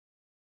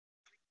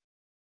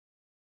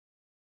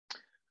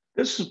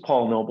This is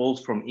Paul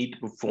Nobles from Eat to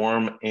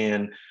Perform,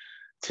 and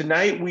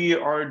tonight we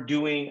are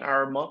doing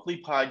our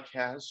monthly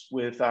podcast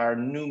with our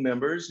new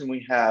members, and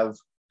we have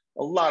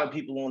a lot of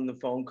people on the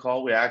phone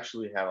call. We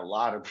actually had a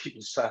lot of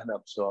people sign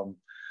up, so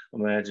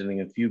I'm imagining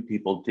a few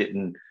people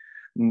didn't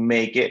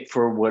make it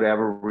for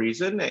whatever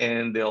reason,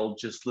 and they'll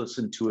just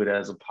listen to it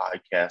as a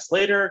podcast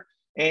later.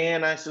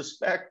 And I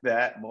suspect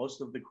that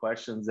most of the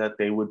questions that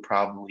they would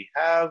probably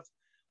have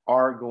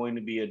are going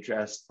to be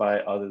addressed by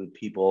other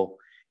people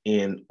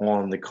in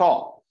on the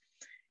call.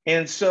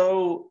 And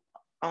so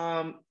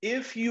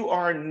if you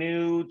are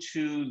new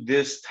to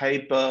this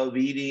type of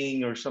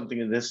eating or something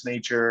of this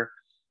nature,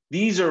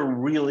 these are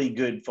really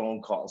good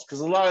phone calls because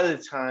a lot of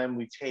the time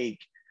we take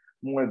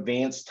more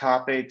advanced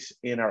topics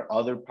in our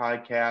other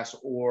podcasts,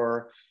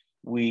 or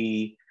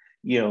we,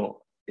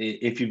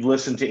 if you've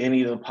listened to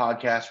any of the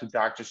podcasts with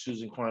Dr.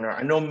 Susan Kleiner,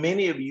 I know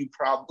many of you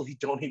probably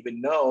don't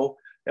even know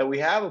that we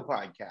have a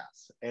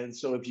podcast. And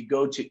so if you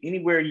go to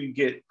anywhere you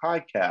get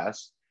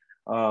podcasts,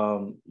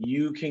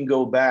 you can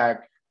go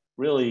back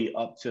really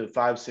up to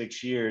 5,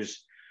 6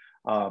 years.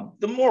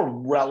 The more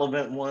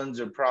relevant ones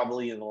are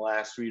probably in the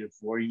last 3 to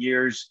 4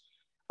 years.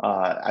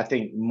 I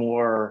think we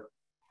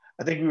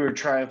were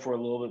trying for a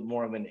little bit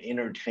more of an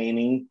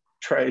entertaining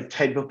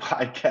type of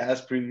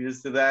podcast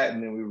previous to that.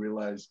 And then we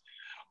realized,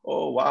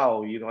 oh,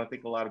 wow, I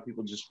think a lot of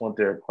people just want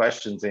their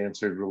questions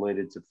answered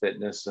related to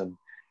fitness and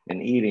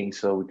eating.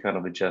 So we kind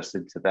of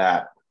adjusted to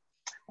that.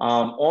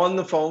 On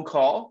the phone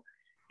call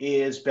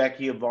is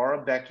Becky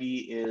Avara. Becky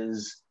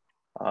is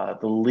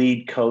the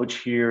lead coach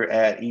here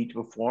at Eat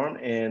to Perform.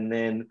 And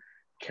then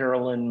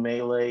Carolyn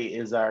Melee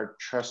is our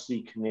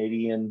trusty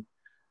Canadian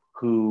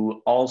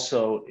who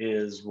also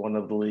is one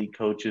of the lead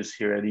coaches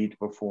here at Eat to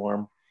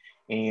Perform.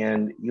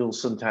 And you'll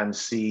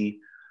sometimes see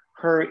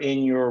her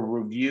in your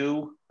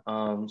review.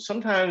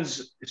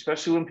 Sometimes,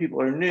 especially when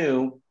people are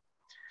new,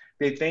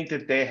 they think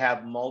that they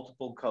have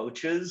multiple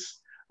coaches.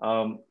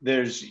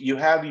 You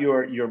have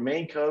your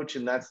main coach,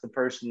 and that's the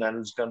person that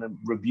is going to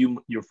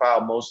review your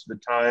file most of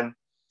the time.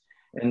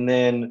 And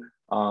then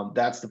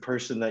that's the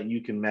person that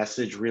you can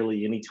message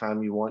really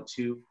anytime you want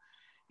to.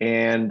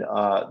 And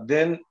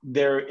then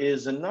there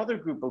is another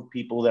group of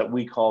people that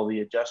we call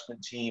the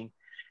adjustment team.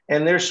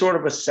 And they're sort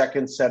of a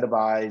second set of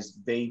eyes.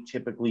 They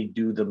typically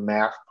do the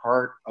math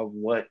part of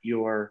what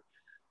your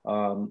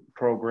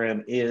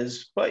program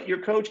is, but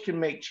your coach can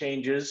make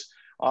changes.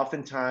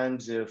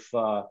 Oftentimes, if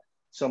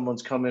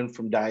someone's coming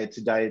from diet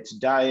to diet to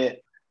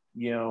diet,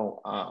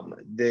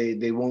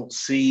 they won't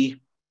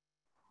see,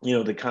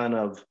 the kind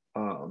of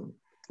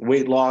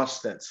weight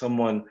loss that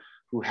someone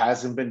who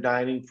hasn't been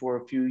dieting for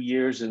a few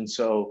years. And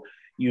so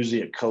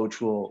usually a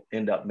coach will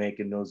end up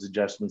making those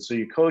adjustments. So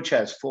your coach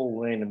has full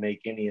reign to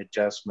make any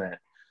adjustment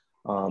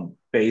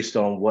based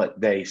on what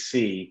they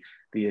see.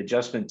 The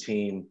adjustment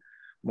team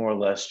more or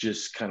less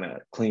just kind of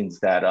cleans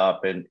that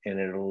up, and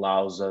it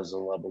allows us a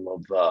level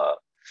of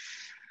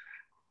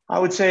I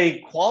would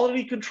say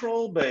quality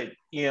control, but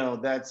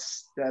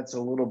that's a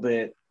little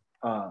bit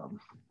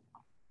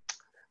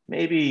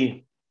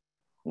maybe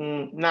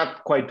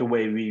not quite the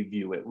way we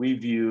view it. We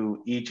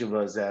view each of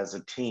us as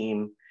a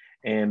team,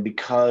 and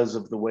because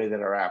of the way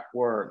that our app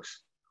works,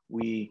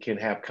 we can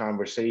have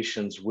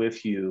conversations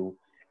with you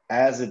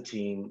as a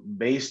team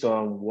based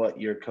on what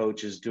your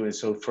coach is doing.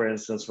 So for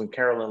instance, when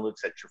Carolyn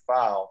looks at your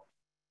file,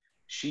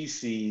 she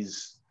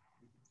sees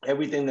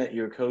everything that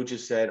your coach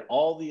has said,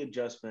 all the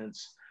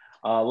adjustments.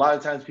 A lot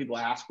of times people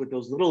ask what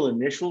those little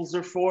initials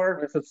are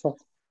for.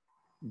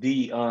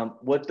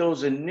 What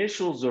those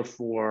initials are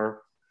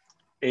for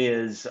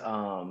is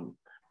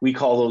we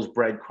call those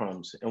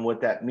breadcrumbs. And what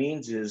that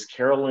means is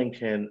Carolyn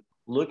can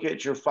look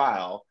at your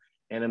file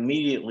and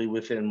immediately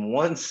within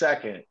 1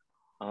 second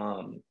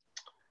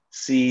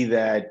see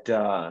that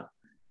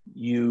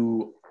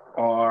you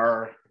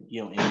are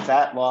in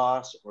fat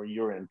loss, or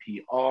you're in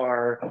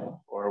PR,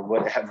 or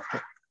whatever.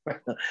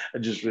 I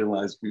just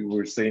realized we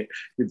were saying,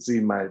 you could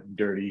see my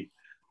dirty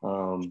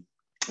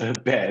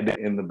bed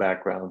in the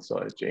background, so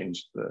I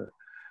changed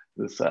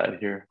the side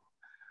here.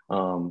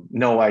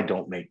 No, I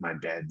don't make my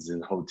beds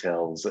in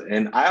hotels.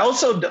 And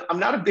I'm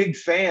not a big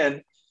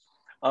fan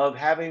of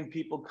having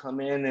people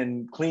come in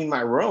and clean my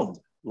room.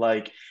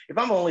 Like if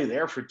I'm only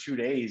there for 2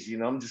 days,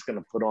 I'm just going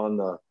to put on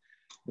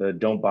the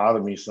don't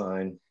bother me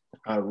sign.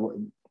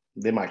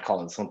 They might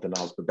call it something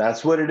else, but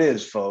that's what it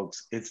is,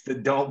 folks. It's the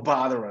don't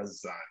bother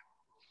us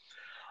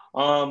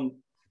sign.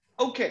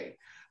 Okay.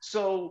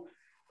 So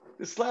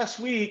this last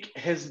week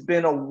has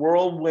been a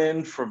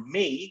whirlwind for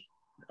me.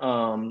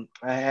 I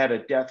had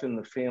a death in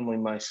the family.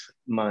 My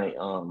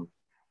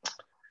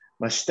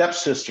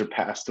stepsister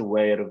passed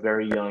away at a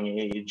very young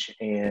age,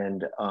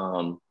 and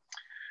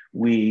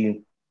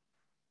we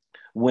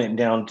went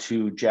down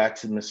to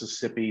Jackson,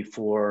 Mississippi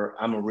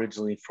I'm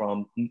originally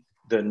from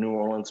the New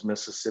Orleans,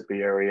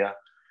 Mississippi area.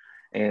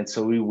 And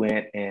so we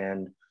went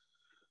and,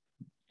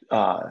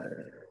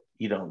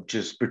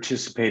 just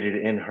participated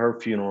in her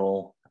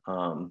funeral.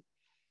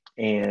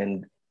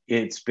 And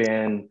it's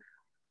been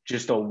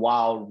just a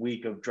wild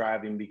week of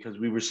driving because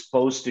we were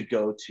supposed to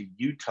go to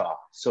Utah.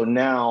 So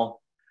now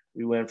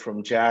we went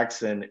from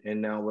Jackson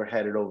and now we're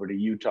headed over to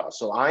Utah.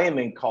 So I am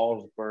in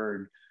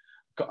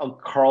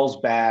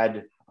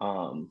Carlsbad,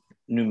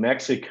 New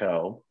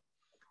Mexico.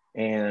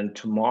 And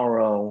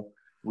tomorrow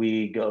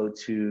we go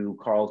to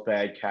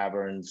Carlsbad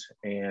Caverns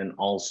and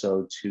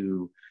also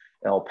to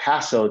El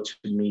Paso to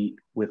meet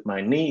with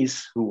my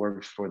niece who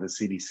works for the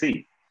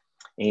CDC.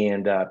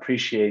 And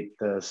appreciate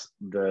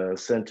the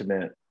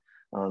sentiment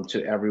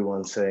to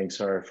everyone saying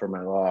sorry for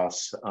my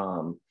loss.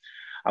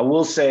 I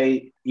will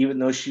say, even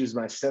though she was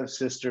my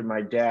stepsister,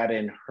 my dad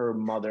and her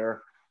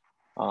mother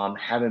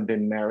haven't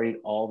been married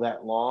all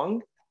that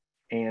long.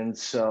 And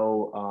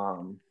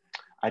so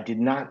I did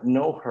not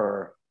know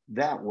her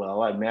that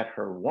well. I met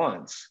her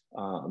once.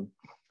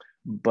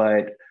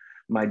 But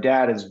my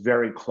dad is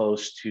very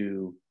close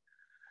to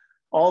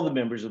all the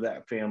members of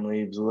that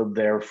family. He's lived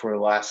there for the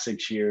last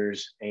 6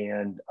 years.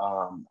 And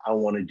I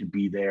wanted to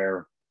be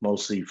there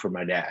mostly for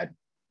my dad.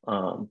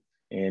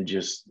 And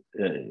just,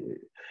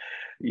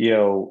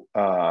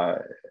 I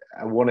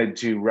wanted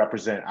to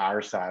represent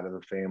our side of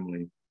the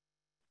family.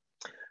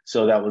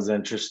 So that was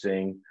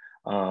interesting.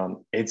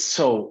 It's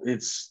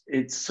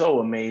so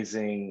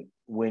amazing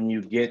when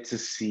you get to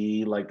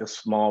see like the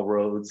small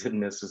roads in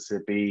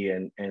Mississippi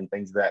and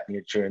things of that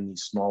nature in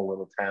these small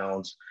little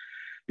towns,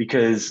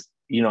 because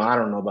I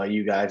don't know about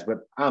you guys,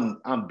 but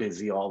I'm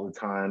busy all the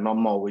time.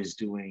 I'm always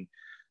doing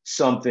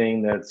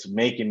something that's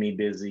making me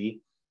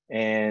busy,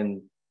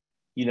 and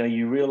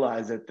you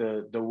realize that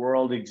the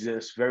world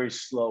exists very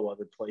slow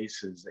other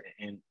places,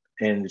 and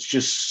it's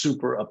just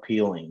super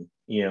appealing,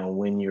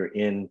 when you're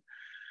in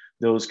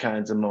those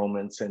kinds of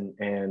moments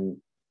and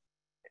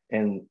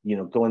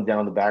going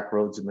down the back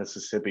roads of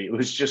Mississippi. It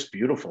was just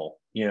beautiful,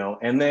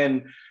 and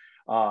then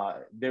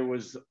there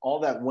was all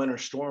that winter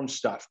storm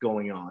stuff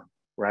going on,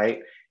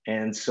 right?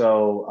 And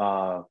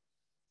so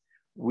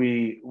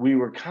we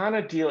were kind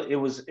of it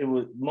was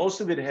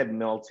most of it had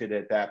melted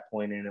at that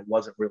point, and it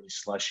wasn't really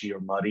slushy or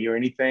muddy or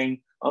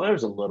anything. There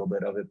was a little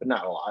bit of it, but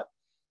not a lot.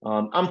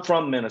 I'm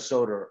from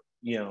Minnesota,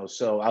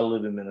 so I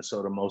live in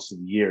Minnesota most of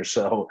the year.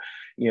 So,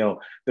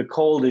 the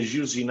cold is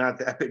usually not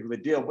that big of a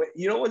deal. But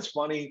what's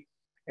funny,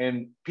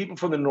 and people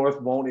from the North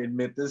won't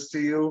admit this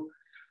to you,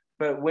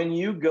 but when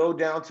you go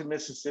down to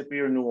Mississippi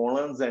or New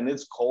Orleans and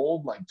it's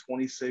cold, like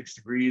 26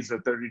 degrees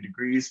or 30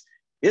 degrees,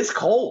 it's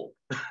cold.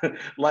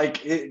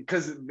 Like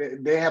because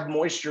they have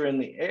moisture in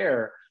the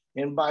air.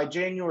 And by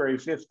January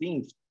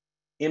 15th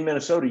in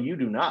Minnesota, you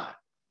do not,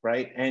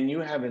 right? And you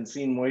haven't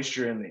seen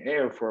moisture in the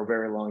air for a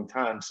very long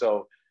time.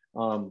 So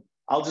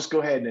I'll just go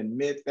ahead and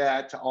admit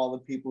that to all the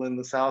people in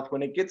the South.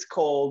 When it gets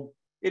cold,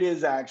 it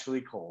is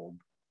actually cold,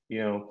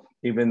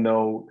 even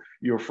though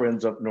your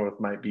friends up north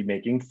might be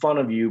making fun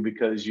of you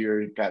because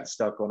you got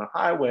stuck on a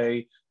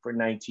highway for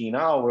 19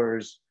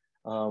 hours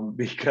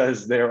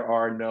because there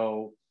are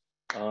no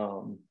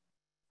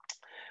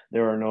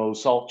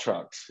salt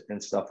trucks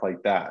and stuff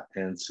like that.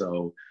 And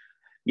so,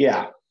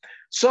 yeah.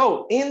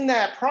 So in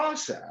that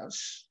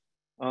process,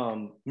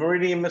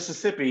 Meridian,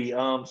 Mississippi.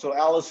 So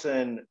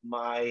Allison,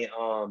 my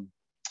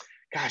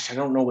gosh, I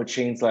don't know what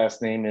Shane's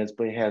last name is,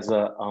 but he has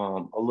a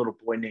little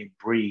boy named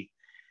Bree,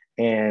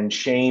 and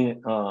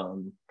Shane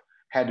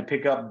had to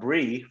pick up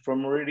Bree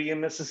from Meridian,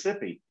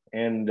 Mississippi,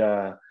 and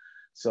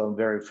so I'm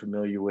very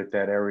familiar with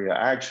that area.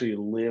 I actually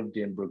lived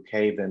in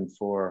Brookhaven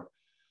for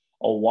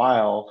a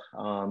while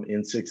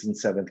in 6th and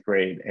 7th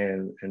grade,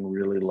 and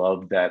really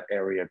loved that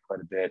area quite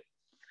a bit.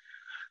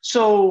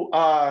 So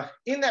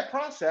in that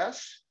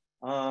process,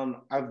 I'm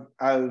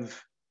a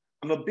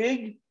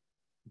big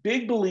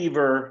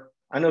believer.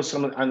 I know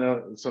some of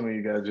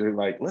you guys are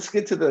like, let's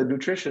get to the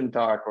nutrition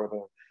talk or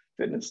the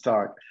fitness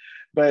talk,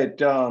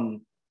 but I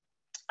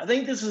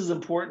think this is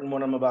important.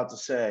 What I'm about to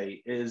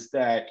say is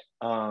that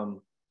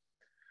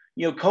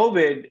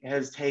COVID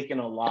has taken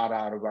a lot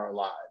out of our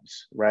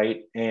lives,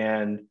 right?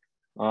 And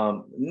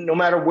no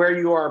matter where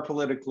you are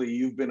politically,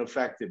 you've been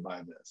affected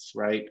by this,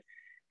 right?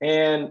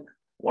 And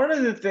one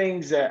of the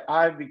things that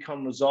I've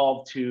become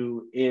resolved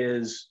to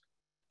is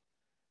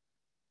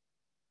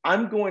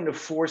I'm going to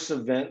force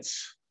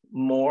events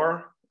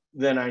more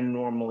than I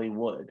normally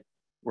would,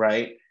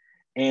 right?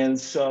 And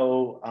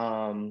so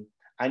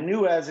I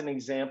knew as an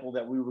example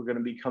that we were going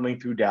to be coming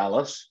through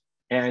Dallas,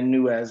 and I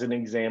knew as an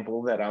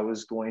example that I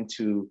was going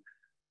to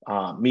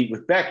meet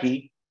with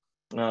Becky.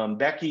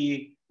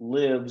 Becky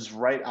lives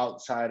right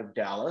outside of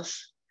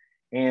Dallas.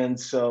 And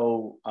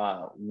so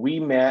we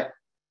met,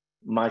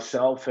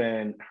 myself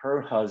and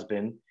her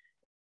husband,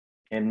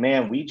 and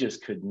man, we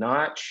just could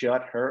not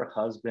shut her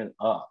husband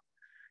up.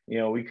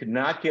 We could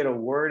not get a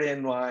word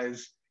in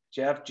wise.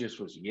 Jeff just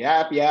was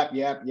yap, yap,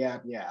 yap,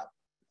 yap, yap.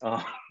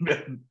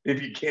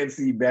 If you can't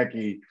see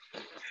Becky,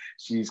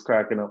 she's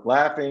cracking up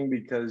laughing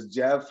because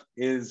Jeff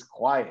is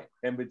quiet.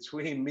 And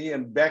between me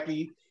and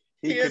Becky,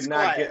 he could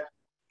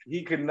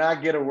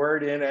not get a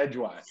word in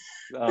edgewise.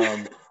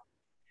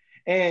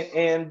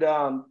 And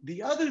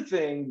the other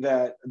thing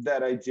that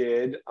I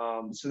did,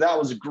 so that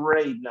was a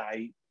great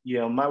night.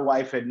 my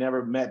wife had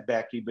never met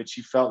Becky, but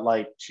she felt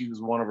like she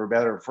was one of her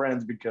better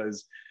friends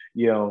because,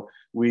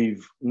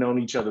 we've known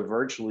each other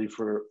virtually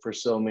for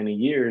so many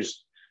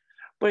years.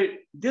 But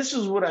this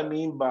is what I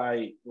mean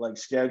by like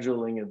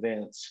scheduling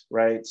events,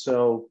 right?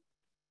 So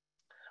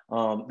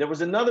there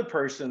was another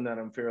person that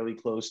I'm fairly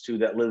close to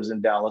that lives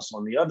in Dallas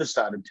on the other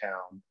side of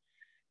town.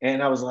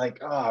 And I was like,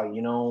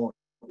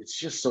 it's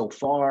just so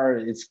far.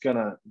 It's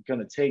gonna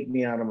take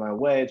me out of my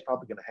way. It's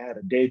probably gonna add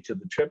a day to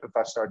the trip if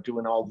I start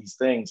doing all these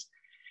things.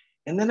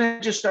 And then I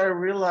just started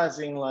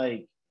realizing,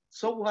 like,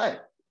 so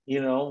what?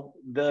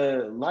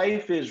 The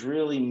life is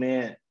really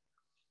meant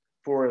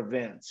for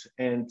events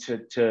and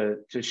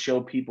to show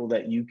people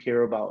that you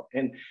care about.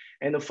 And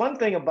the fun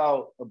thing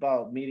about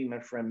meeting my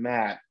friend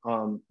Matt,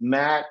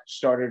 Matt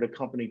started a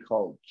company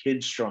called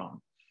KidStrong.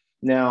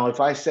 Now, if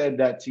I said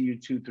that to you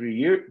 3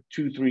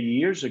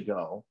 years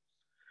ago,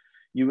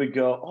 you would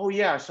go, "Oh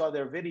yeah, I saw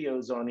their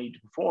videos on Eat to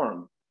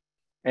Perform."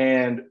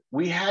 And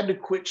we had to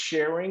quit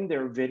sharing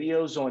their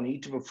videos on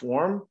Eat to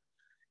Perform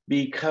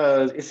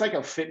because it's like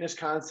a fitness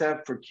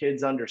concept for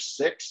kids under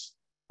 6.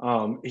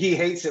 He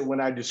hates it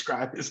when I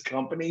describe his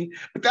company,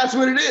 but that's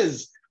what it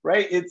is,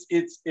 right?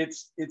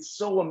 It's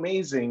so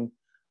amazing,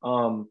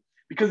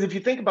 because if you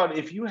think about it,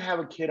 if you have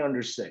a kid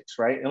under 6,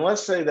 right, and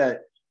let's say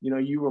that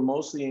you were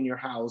mostly in your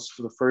house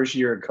for the first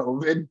year of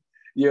COVID,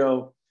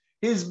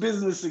 his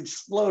business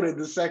exploded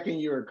the second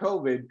year of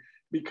COVID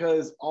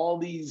because all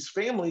these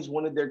families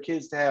wanted their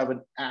kids to have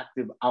an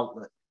active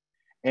outlet.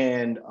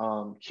 And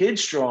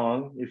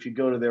KidStrong, if you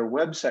go to their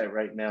website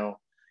right now,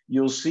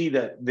 you'll see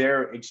that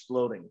they're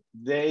exploding.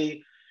 They're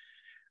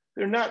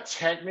not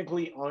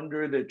technically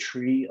under the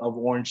tree of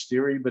Orange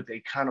Theory, but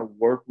they kind of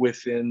work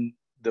within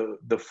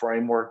the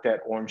framework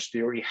that Orange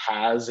Theory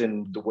has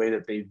and the way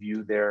that they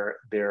view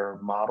their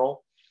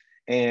model.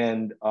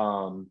 And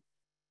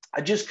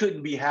I just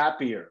couldn't be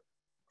happier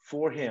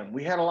for him.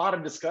 We had a lot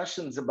of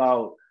discussions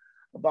about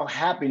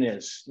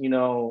happiness, and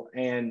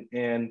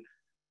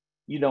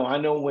I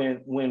know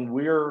when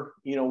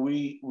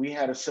we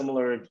had a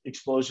similar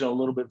explosion a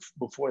little bit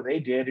before they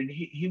did, and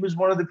he was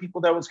one of the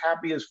people that was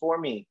happiest for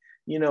me.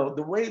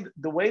 The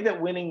way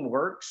that winning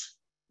works,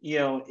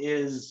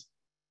 is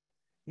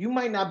you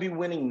might not be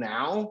winning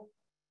now,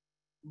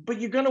 but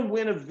you're going to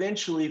win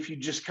eventually if you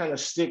just kind of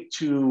stick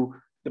to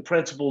the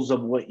principles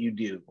of what you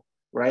do,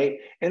 right?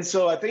 And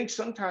so I think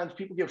sometimes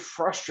people get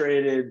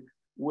frustrated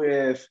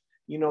with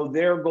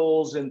their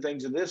goals and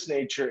things of this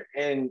nature,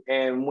 and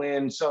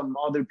when some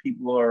other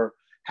people are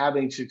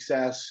having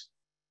success,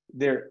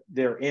 they're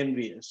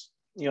envious.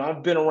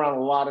 I've been around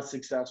a lot of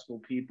successful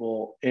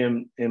people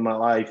in my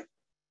life,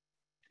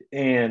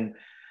 and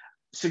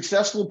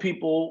successful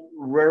people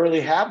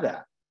rarely have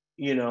that.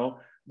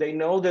 They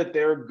know that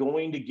they're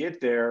going to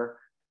get there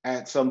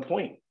at some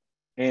point,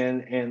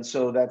 and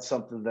so that's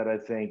something that I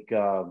think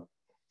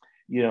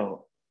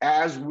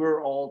as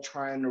we're all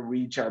trying to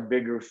reach our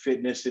bigger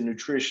fitness and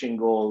nutrition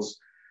goals,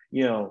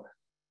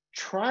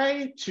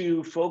 try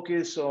to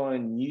focus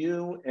on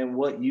you and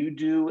what you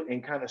do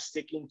and kind of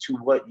sticking to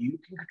what you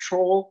can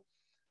control,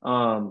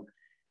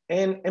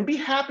 and be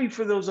happy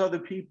for those other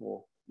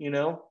people.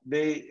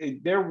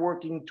 They're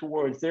working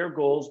towards their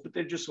goals, but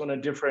they're just on a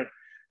different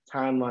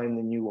timeline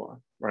than you are,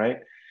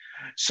 right?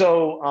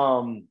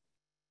 So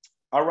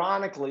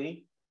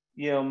ironically,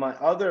 my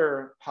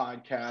other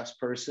podcast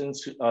person,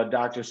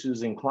 Dr.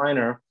 Susan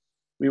Kleiner,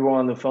 we were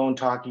on the phone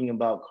talking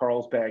about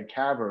Carlsbad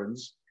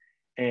Caverns,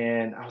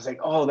 and I was like,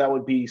 "Oh, that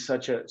would be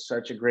such a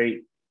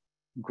great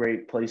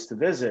place to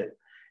visit,"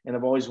 and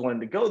I've always wanted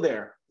to go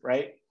there,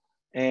 right?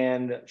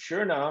 And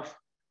sure enough,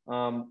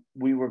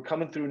 we were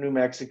coming through New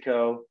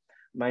Mexico.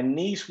 My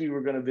niece, we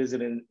were going to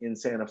visit in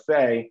Santa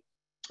Fe,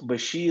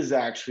 but she is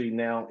actually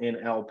now in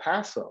El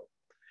Paso.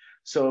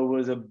 So it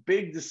was a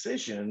big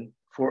decision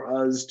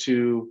for us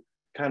to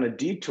kind of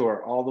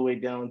detour all the way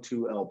down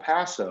to El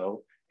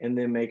Paso and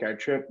then make our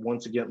trip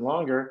once again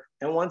longer.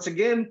 And once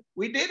again,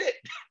 we did it,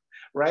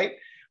 right?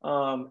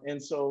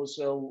 And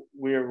so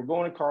we're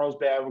going to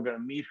Carlsbad. We're going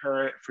to meet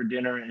her for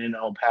dinner in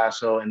El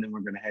Paso, and then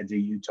we're going to head to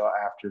Utah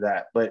after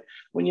that. But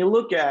when you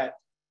look at,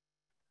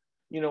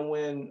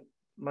 when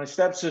my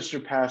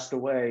stepsister passed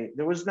away,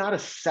 there was not a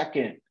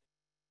second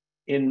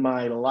in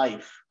my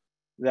life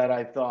that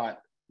I thought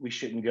we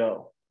shouldn't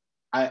go.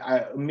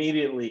 I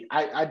immediately,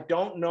 I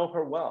don't know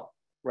her well,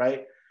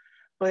 right?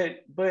 But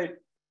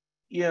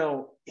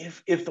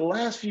if the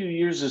last few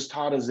years has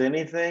taught us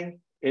anything,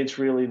 it's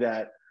really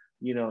that,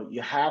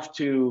 you have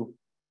to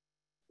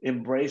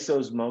embrace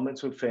those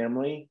moments with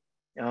family,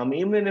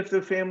 even if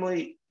the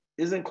family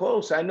isn't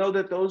close. I know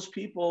that those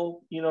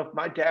people, if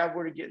my dad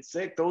were to get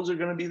sick, those are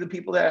going to be the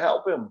people that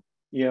help him,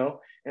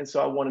 and so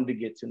I wanted to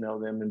get to know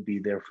them and be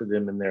there for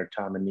them in their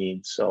time of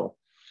need. So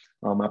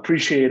I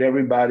appreciate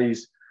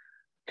everybody's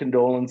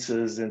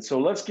condolences. And so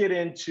let's get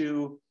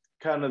into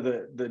kind of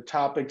the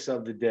topics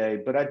of the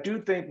day. But I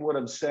do think what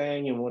I'm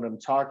saying and what I'm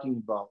talking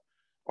about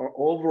are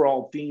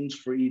overall themes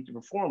for Eat to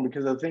Perform,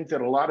 because I think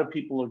that a lot of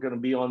people are going to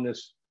be on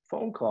this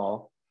phone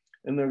call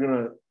and they're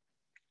going to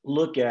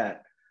look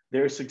at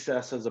their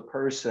success as a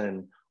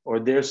person or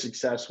their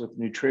success with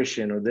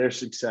nutrition or their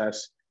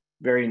success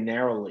very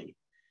narrowly.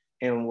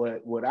 And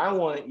what I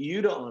want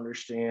you to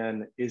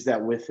understand is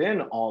that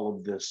within all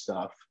of this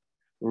stuff,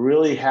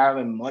 really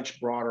having much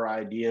broader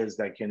ideas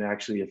that can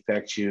actually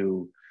affect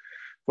you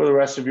for the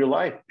rest of your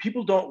life.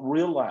 People don't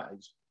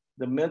realize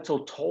the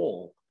mental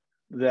toll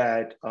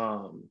that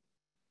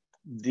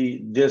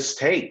this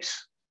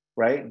takes,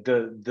 right?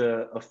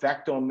 The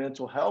effect on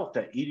mental health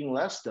that eating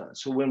less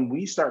does. So when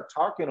we start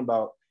talking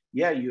about,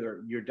 yeah,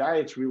 your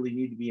diets really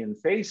need to be in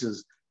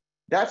phases,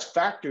 that's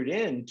factored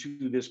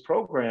into this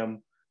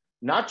program,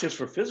 not just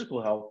for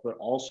physical health, but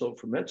also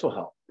for mental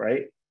health,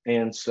 right?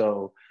 And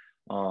so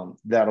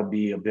that'll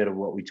be a bit of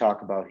what we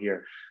talk about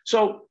here.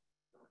 So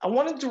I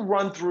wanted to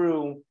run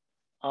through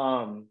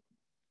kind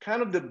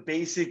of the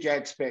basic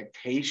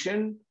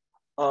expectation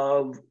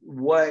of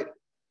what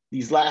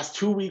these last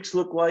 2 weeks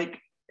look like,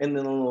 and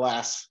then the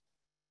last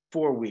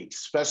 4 weeks,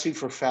 especially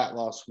for Fat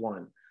Loss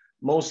 1.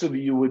 Most of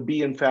you would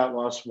be in Fat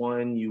Loss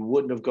 1. You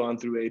wouldn't have gone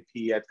through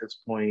AP at this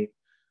point.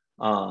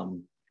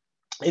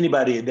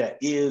 Anybody that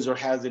is or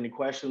has any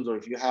questions, or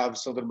if you have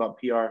something about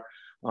PR,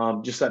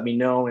 just let me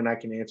know and I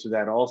can answer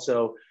that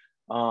also.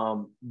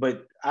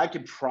 But I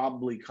could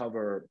probably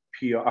cover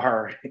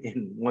PR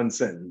in one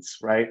sentence,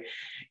 right?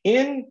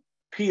 In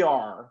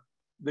PR,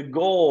 the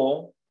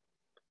goal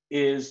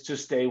is to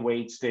stay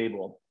weight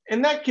stable.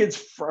 And that gets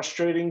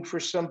frustrating for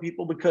some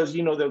people because,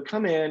 they'll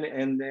come in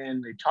and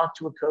then they talk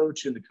to a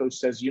coach and the coach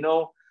says,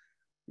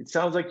 it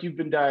sounds like you've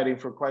been dieting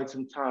for quite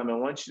some time. I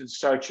want you to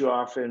start you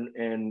off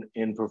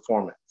in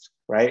performance,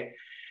 right?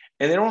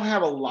 And they don't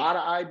have a lot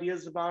of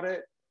ideas about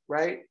it,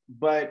 right?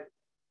 But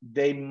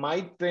they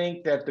might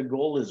think that the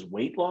goal is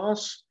weight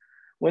loss,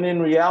 when in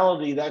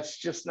reality, that's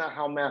just not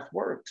how math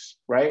works,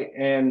 right?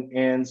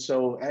 And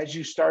so as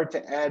you start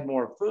to add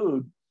more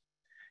food,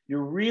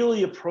 you're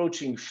really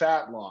approaching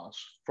fat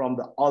loss from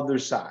the other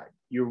side.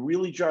 You're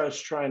really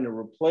just trying to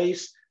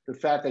replace the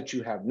fat that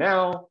you have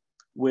now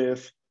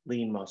with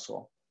lean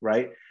muscle,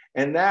 right?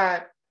 And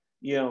that,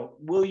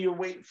 will your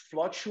weight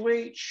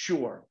fluctuate?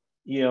 Sure.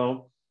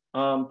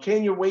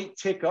 Can your weight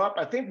tick up?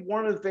 I think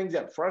one of the things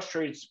that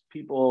frustrates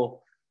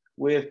people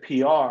with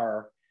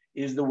PR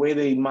is the way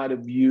they might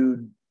have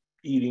viewed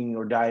eating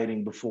or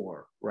dieting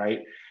before,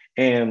 right?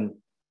 And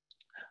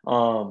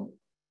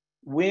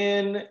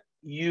when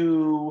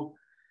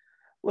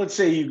let's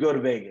say you go to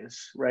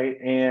Vegas, right?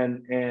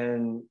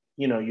 And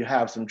you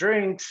have some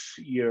drinks,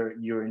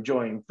 you're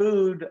enjoying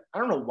food. I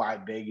don't know why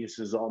Vegas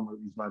is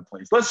almost my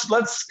place.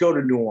 Let's go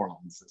to New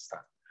Orleans this time.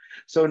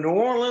 So New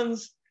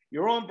Orleans,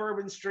 you're on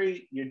Bourbon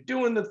Street, you're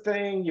doing the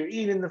thing, you're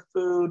eating the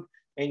food,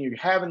 and you're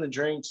having the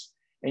drinks,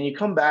 and you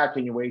come back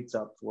and your weight's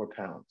up 4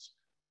 pounds.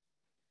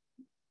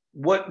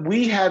 What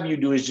we have you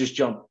do is just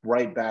jump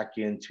right back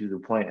into the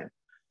plan.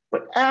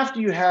 But after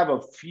you have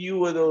a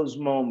few of those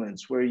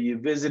moments where you're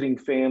visiting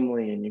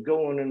family and you're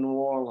going to New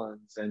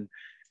Orleans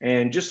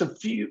and just a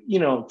few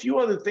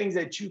other things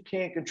that you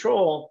can't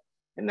control,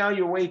 and now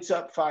your weight's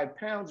up 5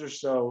 pounds or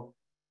so,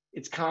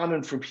 it's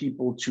common for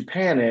people to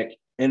panic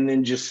and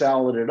then just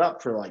salad it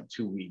up for like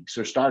 2 weeks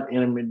or start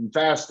intermittent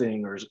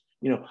fasting or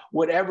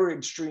whatever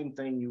extreme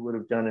thing you would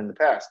have done in the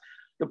past.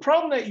 The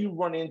problem that you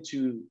run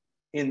into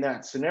in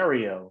that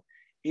scenario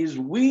is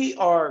we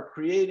are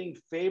creating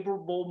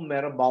favorable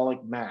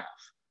metabolic math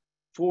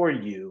for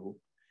you.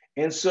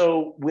 And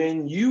so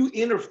when you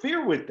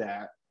interfere with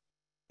that,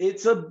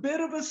 it's a bit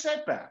of a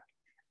setback.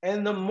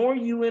 And the more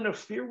you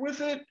interfere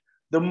with it,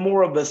 the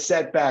more of a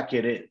setback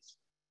it is,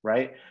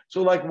 right?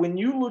 So like when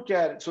you look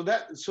at it, so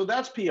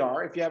that's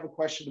PR. If you have a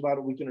question about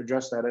it, we can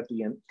address that at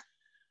the end.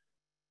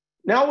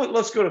 Now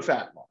let's go to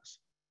fat loss.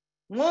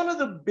 One of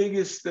the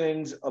biggest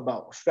things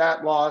about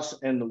fat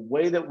loss and the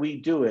way that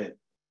we do it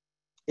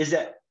is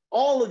that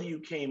all of you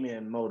came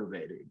in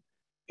motivated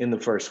in the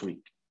first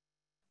week,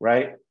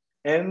 right?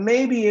 And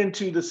maybe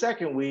into the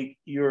second week,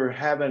 you're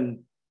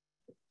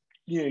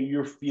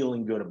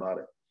feeling good about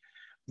it.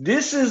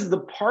 This is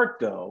the part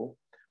though,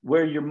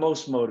 where you're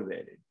most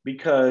motivated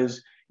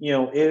because,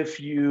 if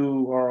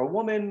you are a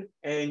woman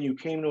and you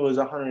came to us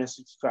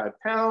 165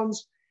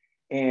 pounds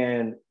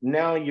and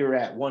now you're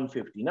at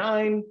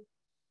 159,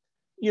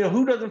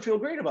 who doesn't feel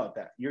great about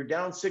that? You're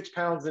down 6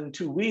 pounds in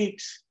 2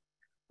 weeks.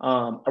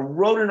 I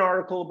wrote an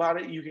article about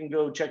it. You can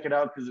go check it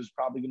out because there's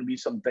probably going to be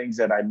some things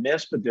that I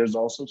missed, but there's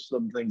also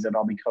some things that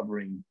I'll be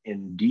covering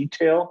in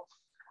detail.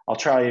 I'll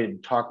try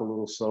and talk a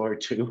little slower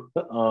too.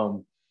 That's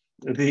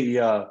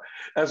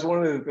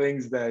one of the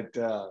things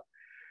that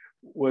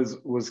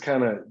was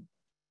kind of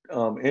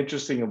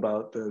interesting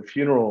about the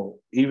funeral.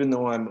 Even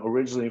though I'm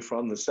originally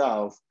from the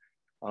South,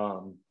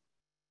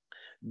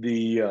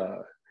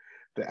 the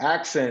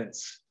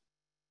accents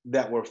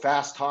that were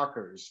fast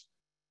talkers,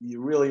 you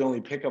really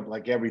only pick up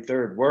like every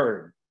third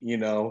word,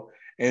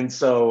 and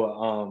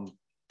so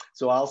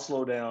I'll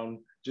slow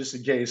down just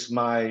in case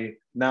my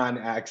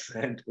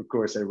non-accent, of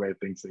course everybody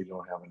thinks they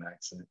don't have an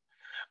accent,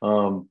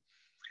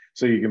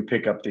 so you can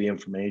pick up the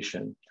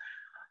information.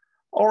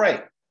 All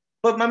right,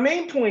 but my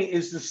main point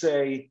is to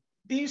say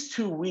these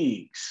 2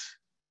 weeks,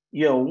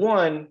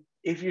 one,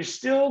 if you're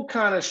still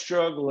kind of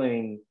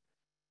struggling,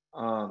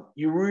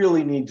 you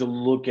really need to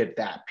look at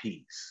that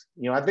piece.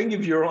 I think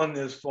if you're on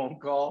this phone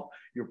call,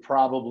 you're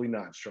probably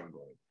not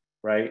struggling,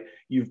 right?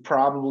 You've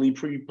probably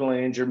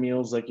pre-planned your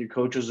meals like your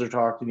coaches are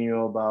talking to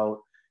you about.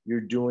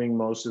 You're doing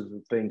most of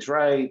the things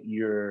right.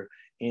 You're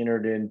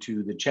entered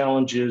into the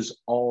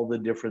challenges, all the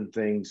different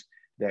things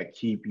that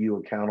keep you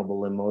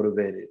accountable and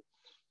motivated.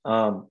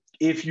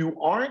 If you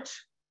aren't,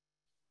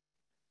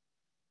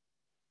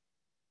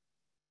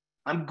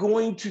 I'm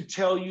going to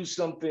tell you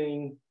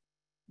something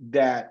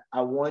that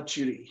I want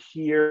you to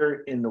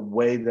hear in the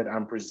way that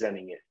I'm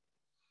presenting it.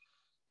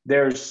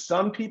 There's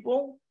some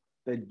people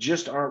that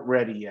just aren't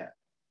ready yet,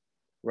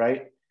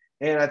 right?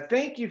 And I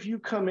think if you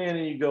come in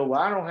and you go, well,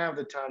 I don't have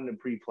the time to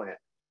pre-plan.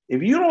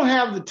 If you don't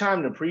have the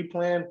time to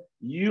pre-plan,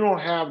 you don't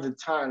have the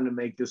time to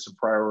make this a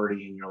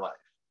priority in your life,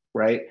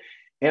 right?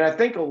 And I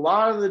think a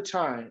lot of the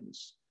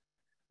times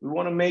we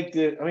want to make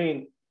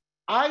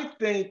I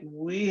think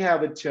we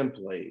have a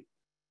template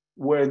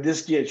where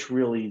this gets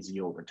real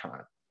easy over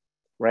time,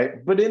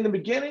 right? But in the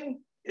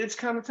beginning, it's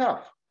kind of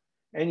tough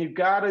and you've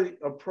got to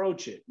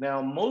approach it.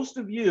 Now, most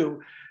of you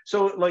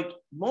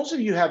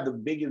have the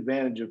big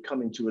advantage of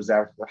coming to us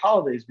after the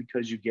holidays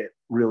because you get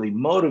really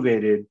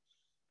motivated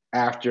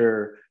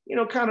after,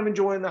 kind of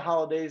enjoying the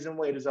holidays and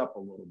weight is up a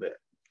little bit.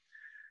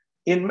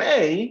 In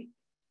May,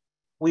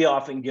 we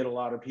often get a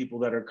lot of people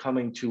that are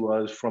coming to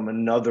us from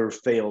another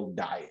failed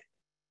diet,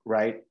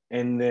 right?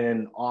 And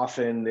then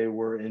often they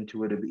were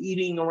intuitive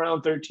eating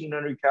around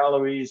 1,300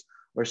 calories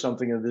or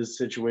something in this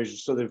situation.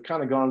 So they've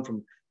kind of gone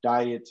from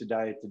diet to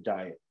diet to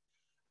diet.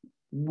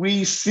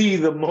 We see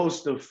the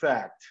most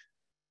effect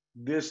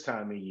this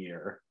time of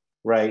year,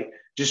 right?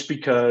 Just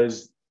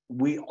because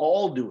we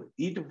all do it.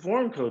 Eat to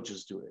Perform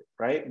coaches do it,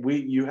 right?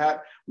 We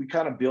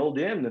kind of build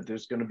in that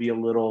there's going to be a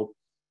little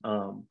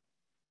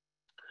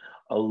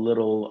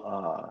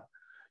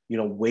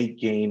weight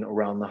gain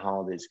around the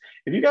holidays.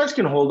 If you guys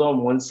can hold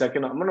on 1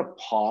 second, I'm going to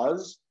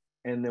pause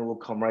and then we'll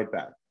come right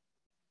back.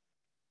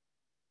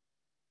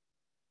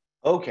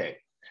 Okay.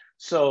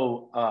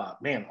 So,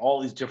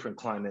 all these different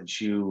climates,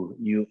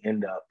 you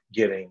end up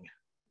getting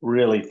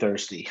really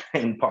thirsty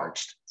and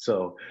parched.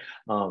 So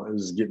it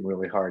was getting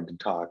really hard to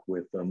talk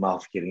with the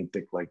mouth getting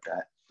thick like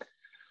that.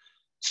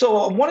 So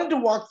I wanted to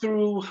walk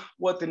through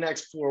what the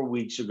next 4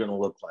 weeks are going to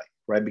look like,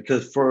 right?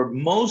 Because for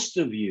most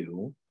of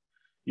you,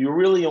 you're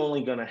really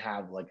only going to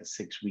have like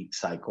a 6-week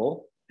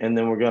cycle. And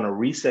then we're going to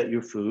reset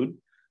your food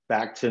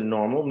back to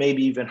normal,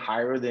 maybe even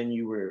higher than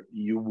you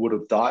would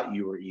have thought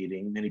you were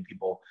eating. Many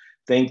people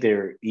think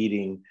they're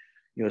eating,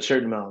 a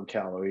certain amount of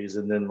calories,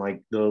 and then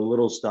like the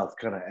little stuff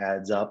kind of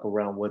adds up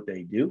around what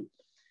they do.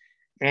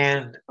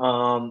 And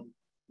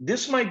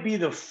this might be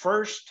the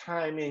first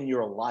time in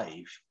your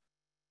life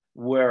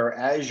where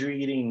as you're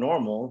eating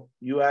normal,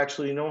 you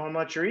actually know how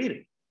much you're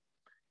eating.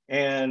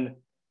 And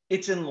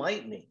it's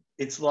enlightening.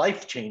 It's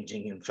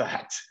life-changing, in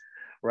fact,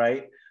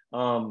 right?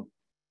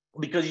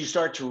 Because you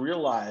start to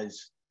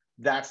realize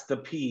that's the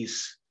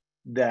piece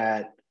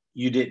that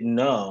you didn't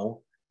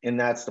know. And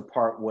that's the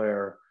part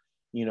where,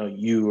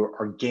 you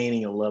are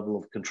gaining a level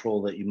of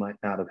control that you might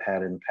not have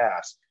had in the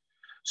past.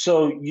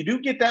 So you do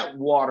get that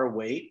water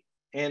weight.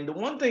 And the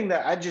one thing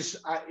that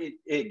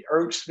it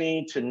irks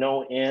me to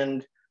no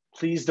end,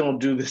 please don't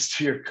do this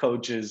to your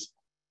coaches.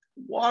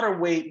 Water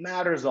weight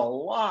matters a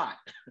lot,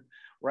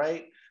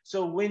 right?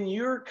 So when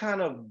you're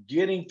kind of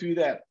getting through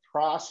that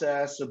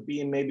process of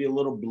being maybe a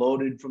little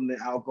bloated from the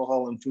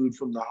alcohol and food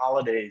from the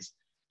holidays,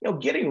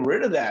 getting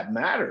rid of that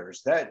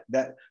matters. That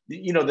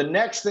the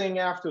next thing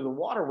after the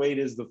water weight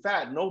is the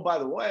fat. And oh, by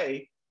the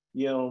way,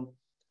 you're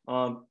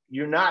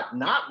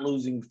not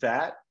losing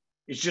fat.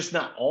 It's just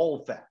not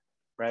all fat,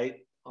 right?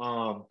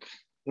 And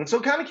so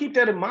kind of keep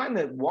that in mind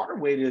that water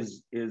weight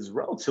is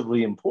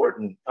relatively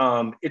important.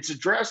 It's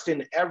addressed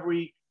in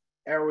every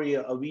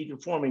area of Eat to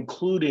Perform,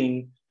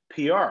 including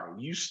PR.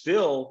 You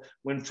still,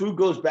 when food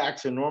goes back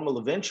to normal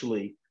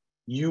eventually,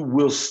 you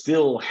will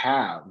still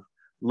have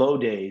low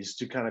days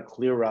to kind of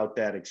clear out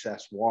that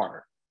excess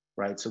water,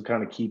 right? So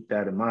kind of keep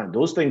that in mind.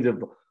 Those things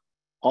have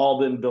all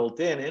been built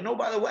in. And oh,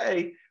 by the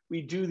way,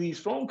 we do these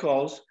phone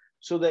calls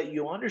so that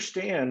you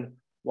understand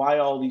why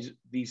all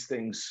these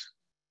things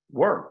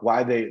work,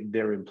 why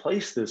they're in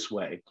place this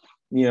way.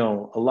 A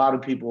lot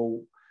of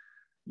people,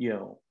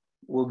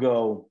 will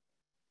go,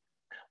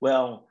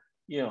 well,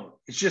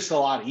 it's just a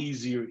lot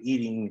easier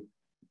eating,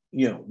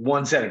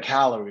 one set of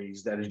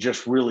calories that is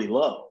just really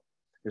low.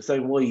 It's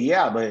like, well,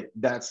 yeah, but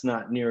that's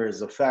not near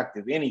as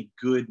effective. Any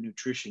good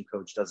nutrition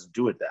coach doesn't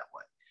do it that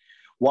way.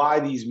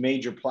 Why these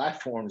major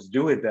platforms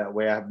do it that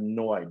way, I have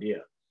no idea.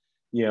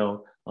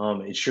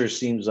 It sure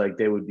seems like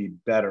they would be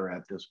better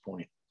at this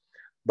point.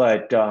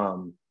 But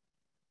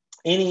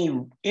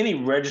any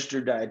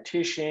registered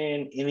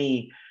dietitian,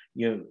 any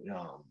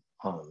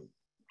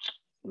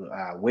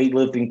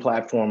weightlifting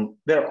platform,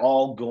 they're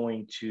all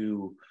going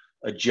to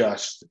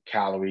adjust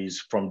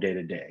calories from day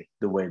to day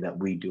the way that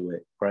we do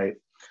it, right?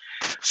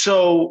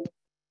 So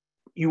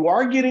you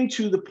are getting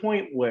to the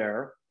point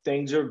where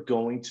things are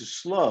going to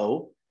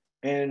slow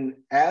And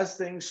as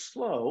things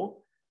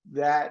slow,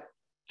 that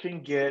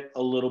can get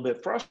a little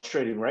bit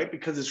frustrating, right?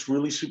 Because it's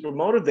really super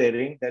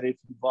motivating that if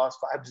you've lost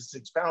 5 to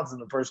 6 pounds in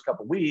the first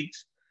couple of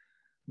weeks,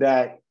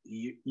 that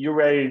you're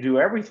ready to do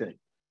everything.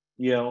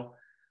 You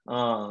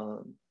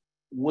know,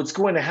 what's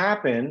going to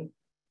happen.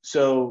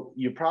 So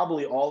you're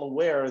probably all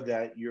aware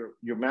that your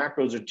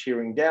macros are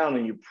tearing down,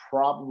 and you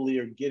probably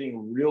are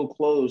getting real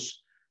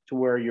close to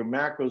where your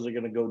macros are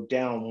going to go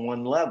down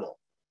one level,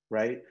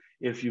 right?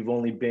 If you've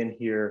only been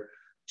here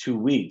 2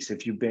 weeks,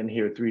 if you've been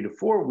here 3 to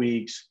 4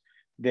 weeks,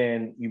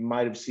 then you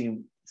might have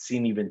seen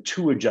even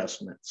two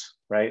adjustments,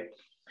 right?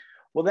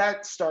 Well,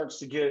 that starts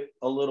to get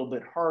a little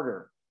bit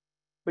harder,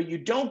 but you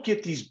don't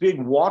get these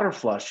big water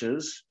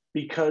flushes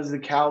because the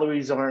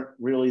calories aren't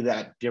really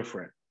that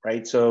different,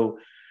 right? So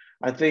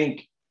I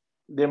think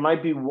there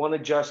might be one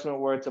adjustment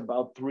where it's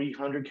about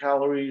 300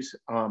 calories,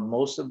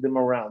 most of them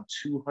around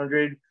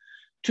 200.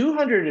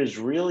 200 is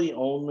really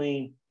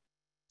only,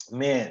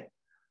 man,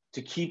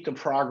 to keep the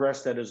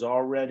progress that is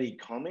already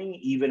coming,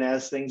 even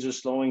as things are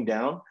slowing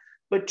down.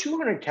 But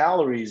 200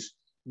 calories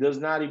does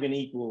not even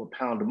equal a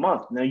pound a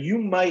month. Now, you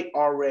might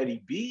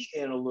already be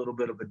in a little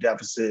bit of a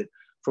deficit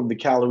from the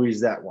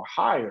calories that were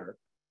higher,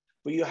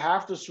 but you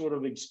have to sort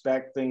of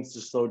expect things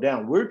to slow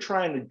down. We're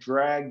trying to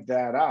drag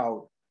that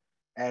out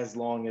as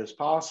long as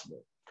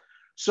possible.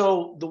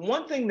 So the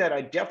one thing that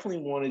I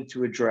definitely wanted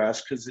to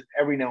address, because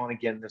every now and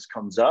again this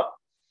comes up,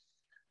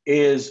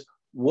 is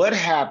what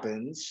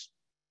happens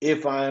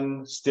if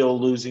I'm still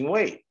losing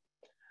weight?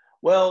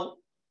 Well,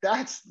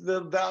 that's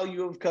the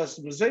value of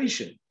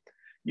customization.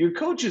 Your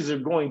coaches are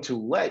going to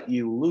let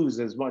you lose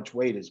as much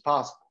weight as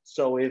possible.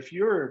 So if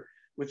you're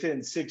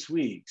within 6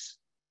 weeks,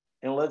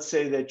 and let's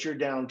say that you're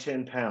down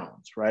 10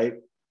 pounds, right?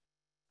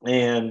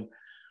 And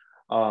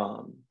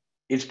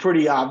it's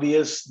pretty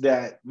obvious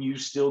that you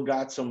still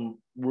got some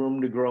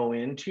room to grow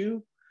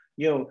into.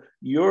 You know,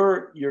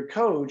 your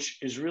coach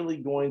is really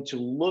going to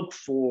look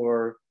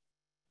for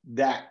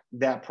that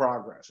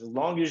progress. As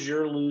long as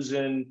you're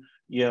losing,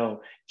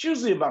 it's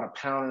usually about a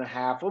pound and a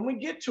half. When we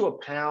get to a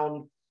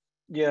pound,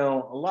 a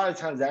lot of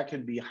times that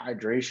could be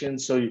hydration.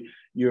 So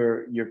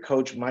your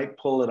coach might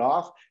pull it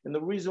off. And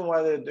the reason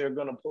why they're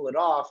going to pull it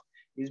off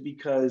is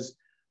because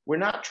we're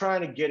not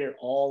trying to get it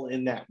all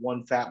in that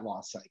one fat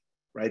loss cycle,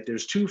 right?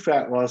 There's 2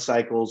 fat loss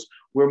cycles.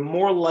 We're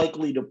more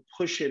likely to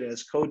push it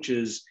as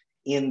coaches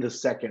in the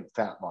second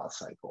fat loss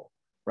cycle,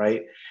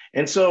 right?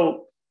 And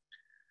so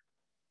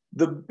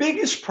the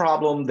biggest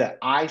problem that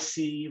I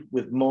see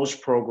with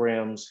most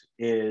programs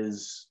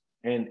is,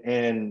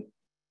 and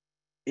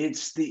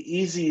it's the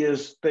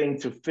easiest thing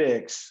to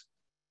fix,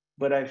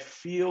 but I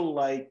feel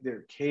like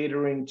they're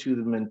catering to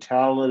the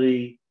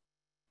mentality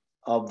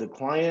of the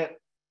client,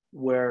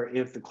 where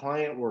if the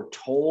client were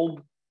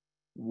told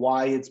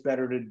why it's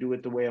better to do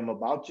it the way I'm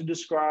about to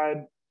describe,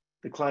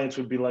 the clients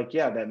would be like,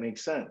 yeah, that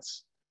makes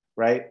sense,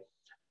 right?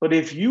 But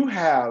if you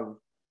have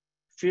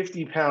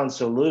 50 pounds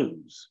to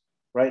lose,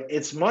 right,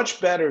 it's much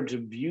better to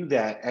view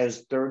that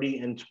as 30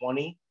 and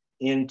 20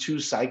 in 2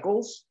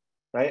 cycles,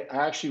 right?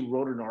 I actually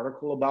wrote an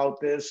article about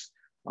this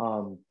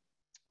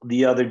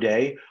the other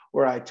day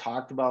where I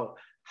talked about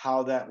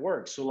how that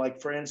works. So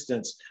like, for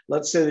instance,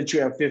 let's say that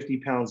you have 50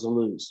 pounds to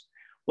lose.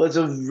 Well, it's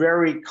a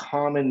very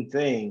common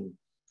thing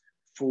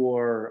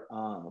for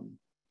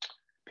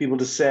people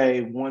to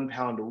say 1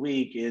 pound a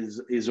week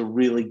is a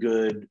really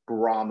good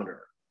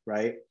barometer,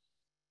 right?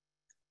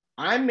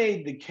 I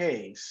made the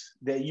case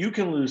that you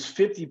can lose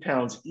 50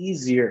 pounds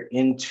easier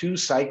in 2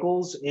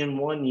 cycles in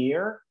 1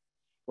 year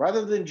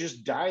rather than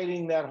just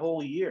dieting that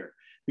whole year.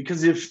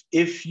 Because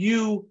if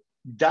you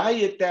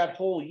diet that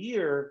whole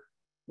year,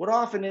 what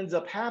often ends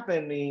up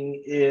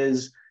happening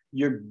is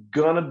you're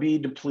going to be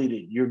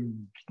depleted. You're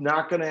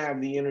not going to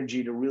have the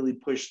energy to really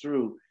push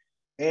through.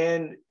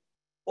 And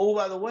oh,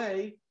 by the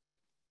way,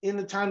 in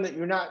the time that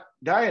you're not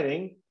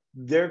dieting,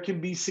 there can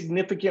be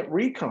significant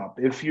recomp.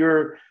 If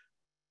you're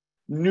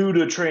new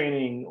to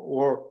training,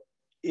 or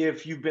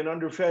if you've been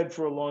underfed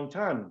for a long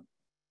time,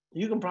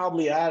 you can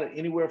probably add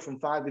anywhere from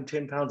 5 to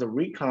 10 pounds of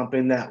recomp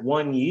in that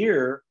 1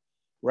 year,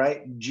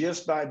 right?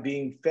 Just by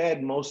being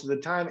fed most of the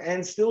time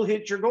and still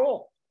hit your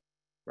goal,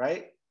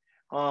 right?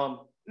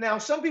 Now,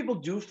 some people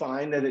do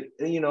find that,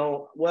 when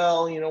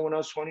I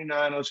was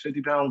 29, I was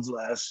 50 pounds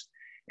less.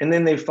 And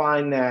then they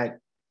find that,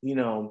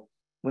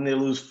 when they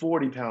lose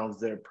 40 pounds,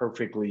 they're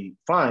perfectly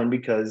fine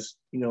because,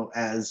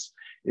 as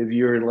if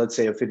you're, let's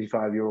say, a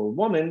 55-year-old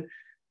woman,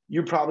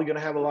 you're probably going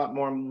to have a lot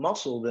more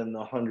muscle than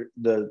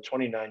the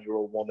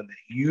 29-year-old woman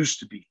that used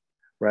to be,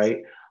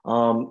 right?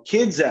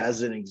 Kids,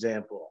 as an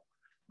example,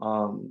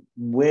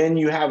 when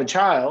you have a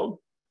child,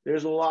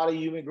 there's a lot of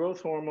human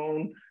growth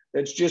hormone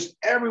that's just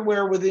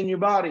everywhere within your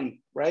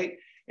body, right?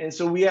 And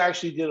so we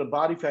actually did a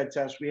body fat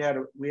test. We had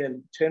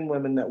 10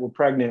 women that were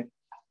pregnant.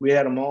 We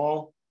had them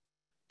all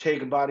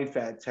take a body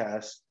fat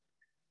test,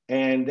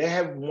 and they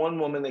had one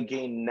woman that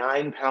gained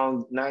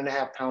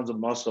 9.5 pounds of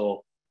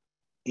muscle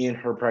in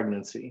her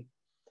pregnancy.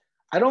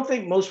 I don't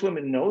think most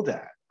women know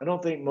that. I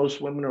don't think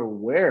most women are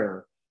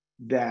aware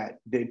that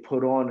they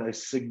put on a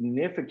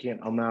significant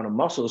amount of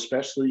muscle,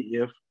 especially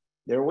if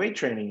they're weight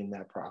training in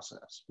that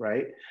process,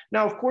 right?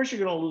 Now, of course,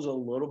 you're going to lose a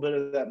little bit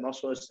of that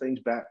muscle as things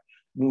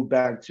move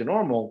back to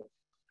normal.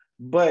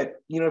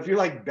 But, if you're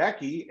like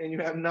Becky and you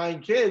have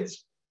 9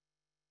 kids,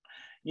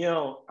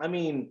 I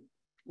mean,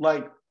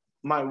 like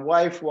my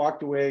wife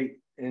walked away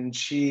and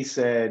she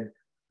said,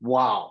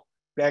 wow,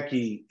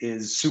 Becky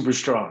is super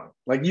strong.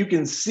 Like you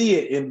can see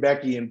it in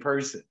Becky in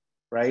person,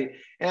 right?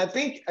 And I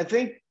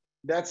think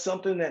that's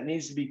something that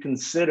needs to be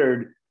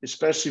considered,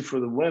 especially for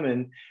the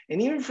women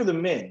and even for the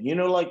men.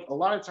 Like a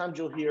lot of times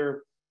you'll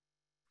hear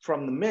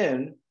from the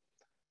men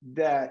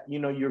that,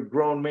 you're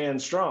grown man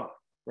strong,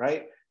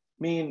 right? I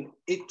mean,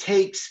 it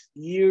takes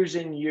years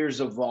and years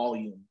of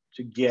volume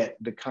to get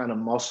the kind of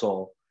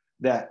muscle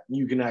that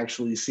you can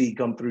actually see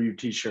come through your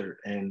t-shirt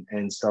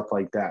and stuff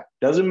like that.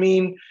 Doesn't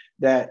mean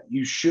that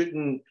you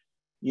shouldn't,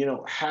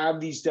 have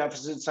these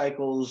deficit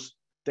cycles,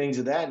 things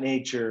of that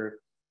nature.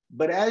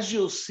 But as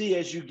you'll see,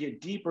 as you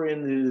get deeper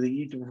into the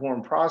Eat to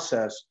Perform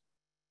process,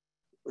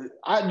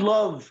 I'd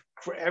love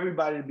for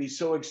everybody to be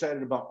so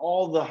excited about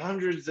all the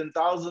hundreds and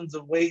thousands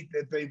of weight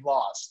that they've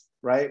lost,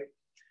 right?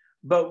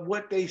 But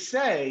what they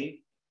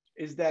say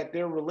is that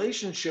their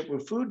relationship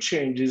with food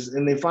changes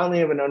and they finally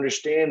have an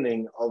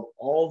understanding of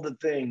all the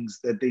things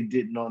that they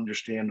didn't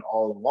understand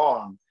all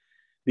along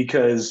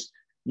because,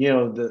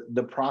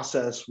 the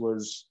process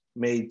was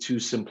made too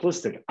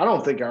simplistic. I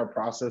don't think our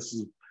process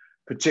is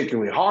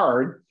particularly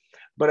hard,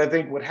 but I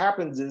think what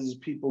happens is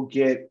people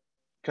get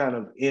kind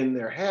of in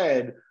their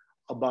head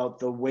about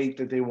the weight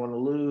that they want to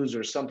lose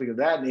or something of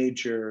that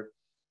nature.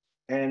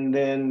 And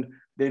then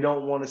they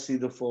don't want to see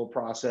the full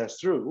process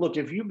through. Look,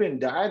 if you've been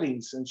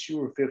dieting since you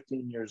were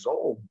 15 years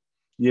old,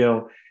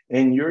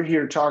 and you're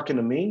here talking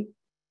to me,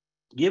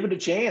 give it a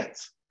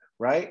chance,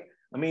 right?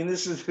 I mean,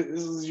 this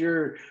is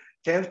your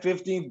 10th,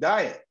 15th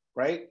diet,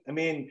 right? I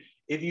mean,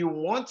 if you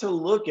want to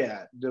look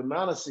at the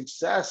amount of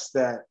success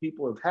that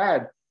people have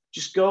had,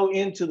 just go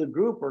into the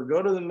group or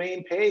go to the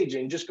main page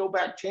and just go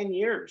back 10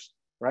 years,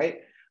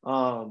 right?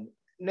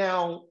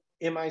 Now,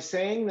 am I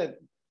saying that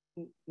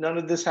none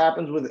of this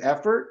happens with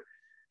effort?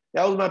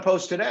 That was my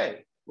post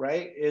today,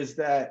 right? Is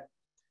that,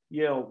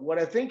 what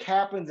I think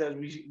happens as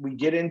we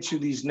get into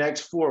these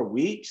next 4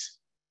 weeks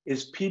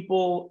is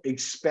people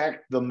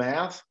expect the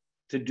math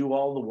to do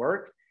all the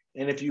work.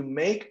 And if you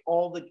make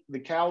all the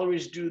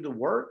calories do the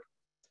work,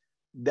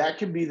 that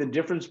could be the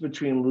difference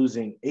between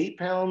losing 8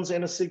 pounds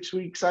in a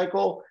 6-week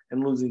cycle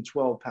and losing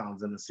 12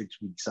 pounds in a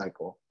 6-week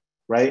cycle,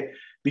 right?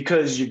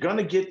 Because you're going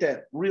to get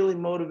that really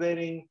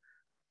motivating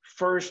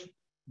first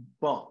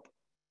bump,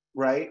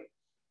 right?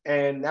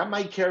 And that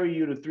might carry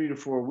you to 3 to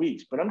 4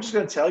 weeks. But I'm just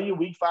going to tell you,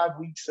 week 5,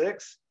 week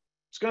 6,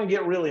 it's going to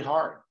get really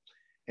hard.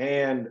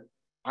 And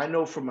I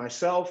know for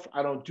myself,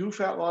 I don't do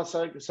fat loss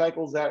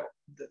cycles that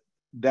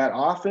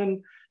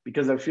often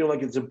because I feel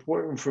like it's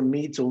important for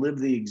me to live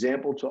the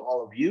example to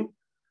all of you.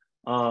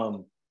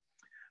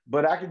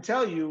 But I can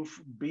tell you,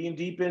 being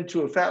deep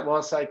into a fat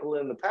loss cycle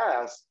in the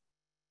past,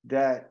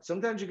 that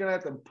sometimes you're going to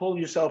have to pull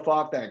yourself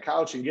off that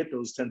couch and get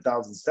those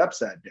 10,000 steps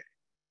that day,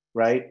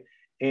 right?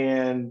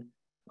 And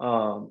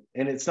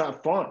it's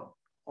not fun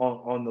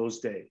on those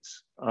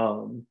days.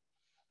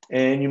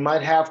 And you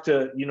might have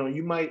to,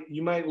 you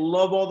might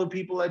love all the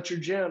people at your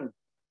gym,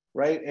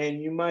 right?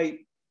 And you might,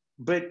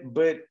 but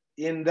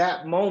in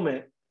that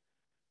moment,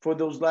 for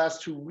those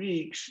last 2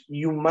 weeks,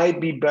 you might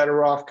be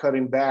better off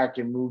cutting back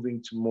and moving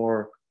to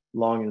more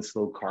long and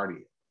slow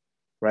cardio,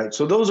 right?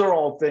 So those are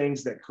all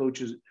things that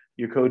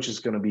your coach is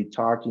going to be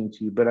talking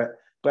to you. But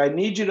I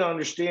need you to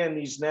understand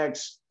these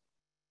next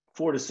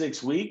 4 to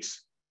 6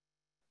 weeks,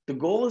 the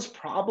goal is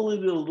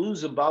probably to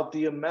lose about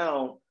the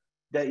amount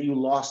that you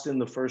lost in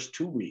the first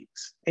 2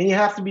 weeks. And you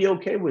have to be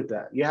okay with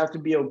that. You have to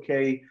be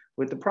okay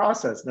with the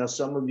process. Now,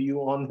 some of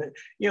you I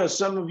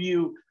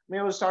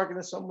was talking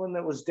to someone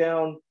that was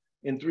down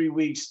in 3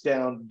 weeks,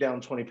 down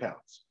 20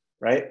 pounds,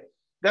 right?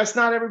 That's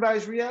not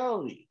everybody's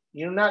reality.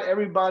 Not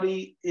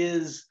everybody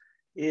is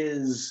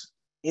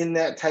in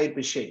that type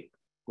of shape,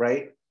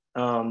 right?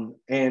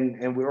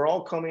 And we're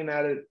all coming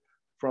at it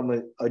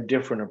from a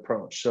different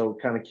approach. So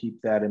kind of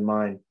keep that in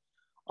mind.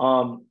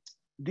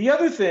 The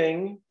other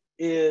thing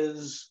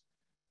is,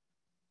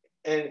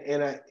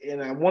 and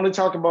I want to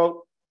talk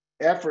about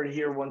effort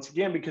here once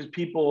again, because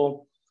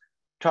people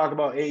talk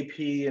about AP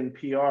and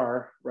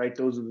PR, right?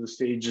 Those are the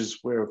stages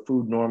where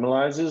food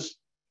normalizes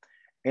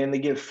and they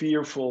get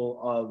fearful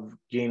of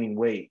gaining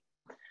weight.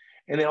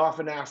 And they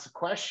often ask the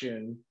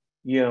question,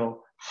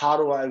 how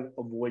do I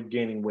avoid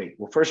gaining weight?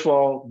 Well, first of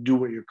all, do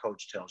what your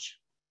coach tells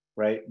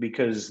you, right?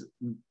 Because,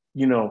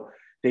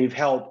 they've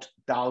helped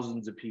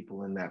thousands of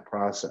people in that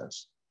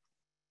process.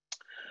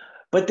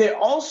 But there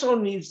also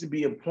needs to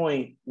be a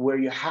point where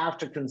you have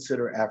to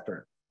consider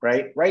effort,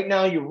 right? Right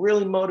now, you're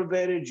really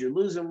motivated, you're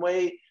losing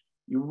weight,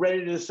 you're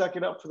ready to suck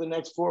it up for the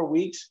next 4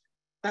 weeks.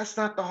 That's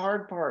not the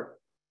hard part.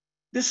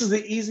 This is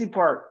the easy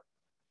part.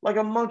 Like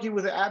a monkey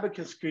with an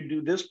abacus could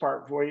do this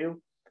part for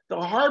you. The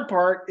hard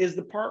part is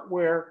the part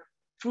where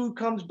food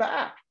comes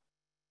back.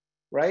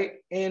 right?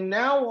 And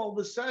now all of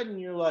a sudden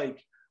you're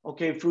like,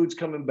 okay, food's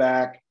coming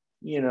back,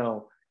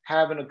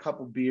 having a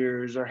couple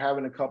beers or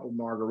having a couple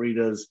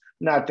margaritas,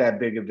 not that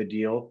big of a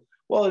deal.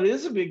 Well, it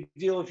is a big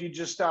deal if you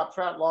just stopped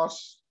fat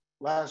loss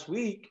last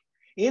week.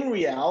 In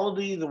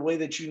reality, the way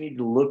that you need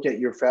to look at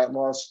your fat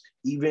loss,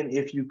 even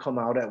if you come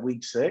out at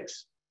week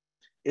 6,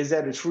 is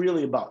that it's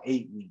really about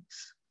 8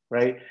 weeks,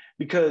 right?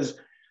 Because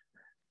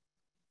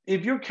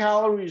if your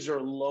calories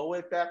are low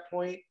at that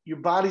point, your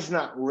body's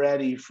not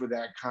ready for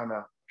that kind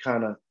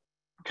of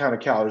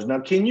calories. Now,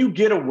 can you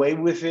get away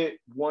with it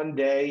one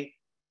day?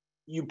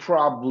 You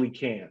probably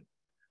can.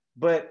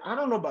 But I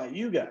don't know about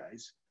you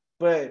guys,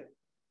 but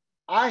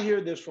I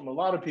hear this from a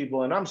lot of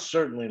people, and I'm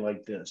certainly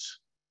like this.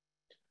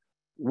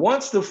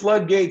 Once the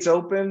floodgates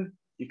open,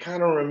 you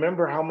kind of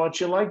remember how much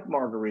you like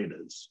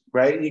margaritas,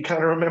 right? You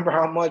kind of remember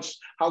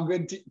how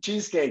good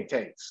cheesecake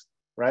tastes,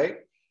 right?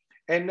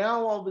 And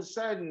now all of a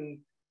sudden,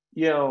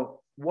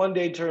 one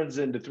day turns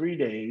into 3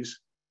 days,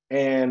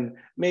 and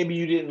maybe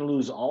you didn't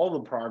lose all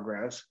the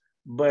progress,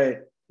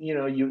 but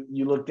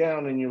you look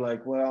down and you're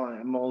like, well,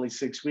 I'm only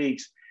 6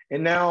 weeks.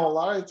 And now a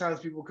lot of the times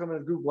people come in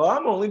the group, well,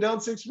 I'm only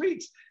down 6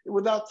 weeks,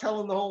 without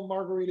telling the whole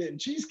margarita and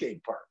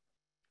cheesecake part,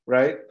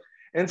 right?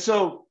 And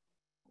so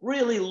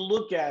really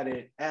look at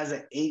it as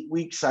an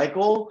 8-week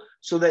cycle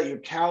so that your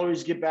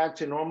calories get back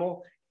to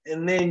normal.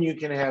 And then you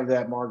can have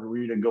that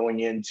margarita going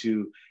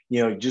into,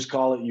 just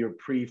call it your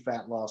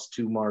pre-fat loss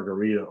 2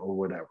 margarita or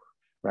whatever,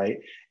 right?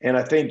 And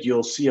I think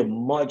you'll see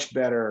much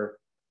better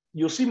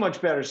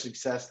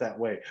success that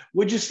way.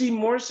 Would you see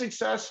more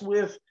success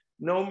with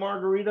no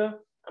margarita?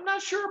 I'm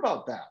not sure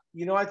about that.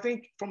 I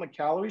think from a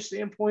calorie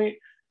standpoint,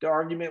 the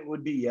argument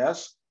would be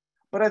yes.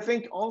 But I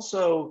think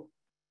also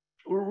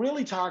we're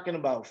really talking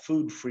about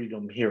food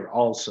freedom here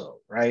also,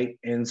 right?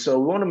 And so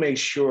we want to make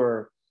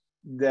sure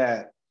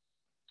that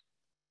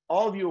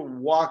all of you are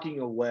walking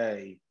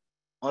away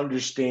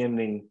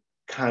understanding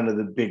kind of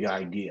the big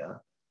idea,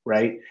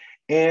 right?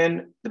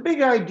 And the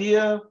big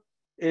idea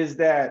is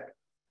that,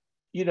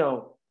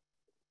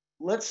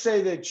 let's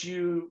say that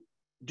you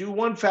do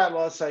one fat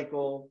loss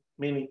cycle,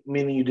 meaning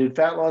you did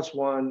fat loss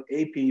 1,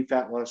 AP,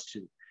 fat loss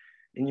 2,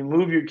 and you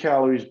move your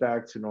calories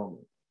back to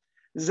normal.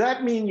 Does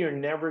that mean you're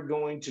never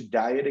going to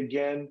diet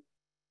again?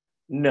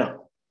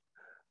 No.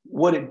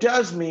 What it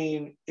does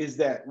mean is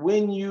that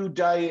when you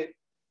diet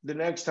the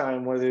next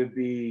time, whether it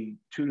be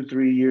 2 to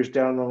 3 years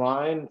down the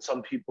line,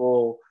 some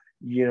people,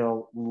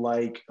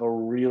 like a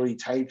really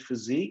tight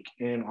physique,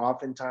 and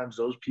oftentimes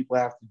those people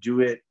have to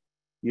do it,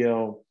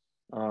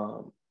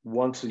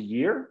 once a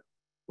year,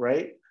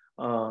 right?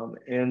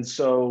 And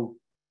so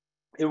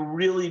it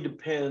really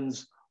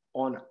depends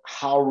on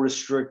how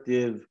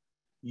restrictive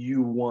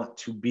you want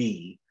to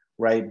be,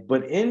 right?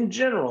 But in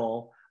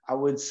general, I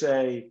would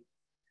say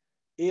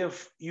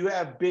if you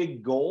have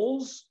big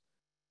goals,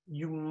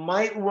 you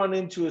might run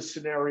into a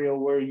scenario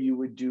where you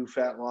would do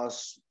fat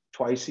loss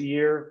twice a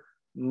year.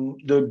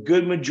 The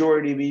good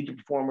majority of elite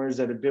performers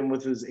that have been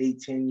with us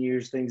 8-10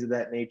 years, things of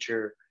that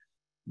nature,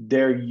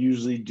 they're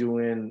usually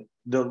doing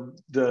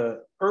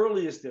the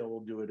earliest they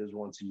will do it is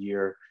once a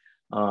year.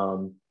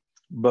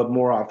 But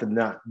more often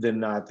than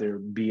not, they're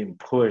being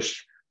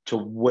pushed to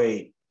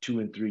wait 2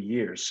 and 3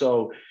 years.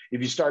 So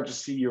if you start to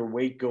see your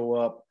weight go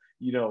up,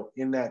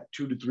 in that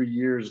 2 to 3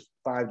 years,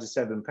 5 to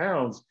 7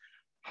 pounds,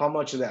 how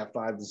much of that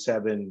 5 to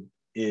 7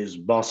 is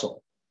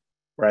muscle,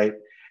 right?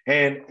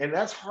 And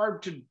that's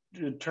hard to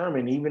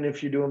determine, even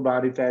if you're doing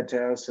body fat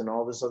tests and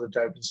all this other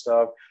type of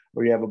stuff,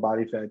 or you have a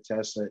body fat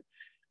test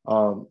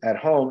at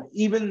home.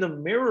 Even the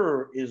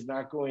mirror is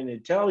not going to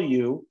tell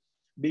you,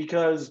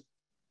 because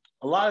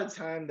a lot of the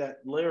time that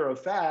layer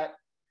of fat,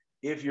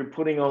 if you're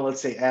putting on,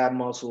 let's say, ab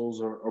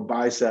muscles or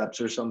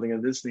biceps or something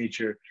of this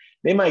nature,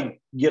 they might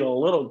get a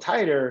little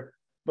tighter,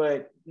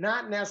 but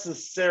not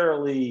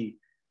necessarily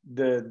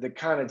the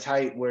kind of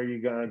tight where you're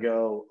going to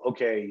go,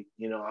 okay,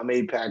 I'm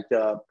 8-packed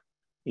up,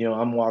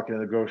 I'm walking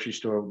to the grocery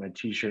store with my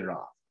t-shirt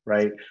off,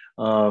 right?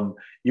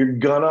 You're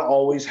going to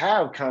always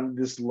have kind of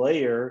this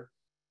layer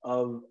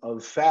of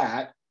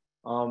fat,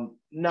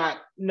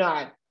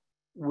 not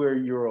where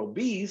you're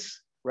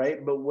obese,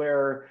 right? But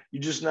where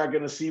you're just not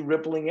going to see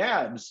rippling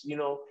abs.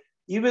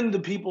 Even the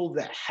people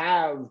that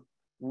have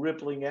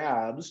rippling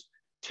abs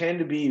tend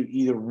to be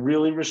either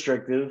really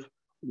restrictive,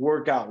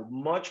 work out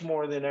much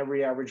more than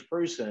every average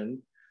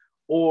person,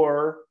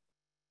 or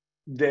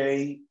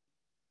they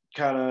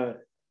kind of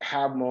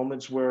have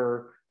moments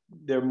where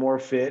they're more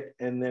fit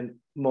and then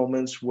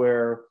moments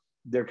where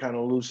they're kind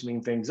of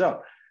loosening things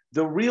up.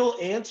 The real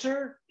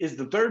answer is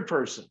the third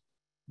person.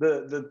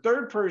 The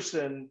third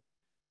person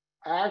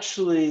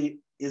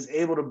actually is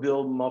able to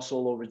build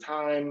muscle over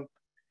time,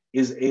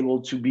 is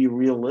able to be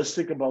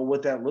realistic about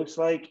what that looks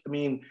like. I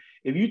mean,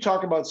 if you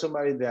talk about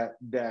somebody that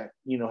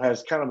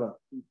has kind of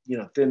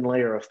a thin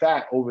layer of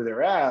fat over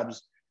their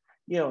abs,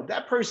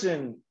 that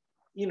person,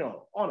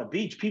 on a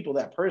beach,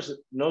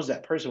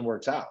 that person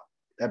works out.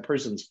 That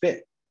person's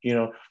fit.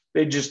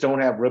 They just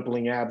don't have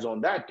rippling abs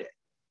on that day,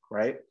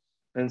 right?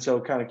 And so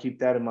kind of keep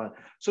that in mind.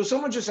 So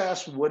someone just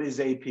asked, what is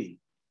AP?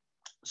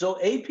 So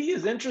AP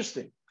is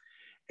interesting.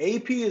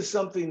 AP is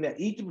something that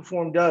Eat to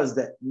Perform does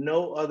that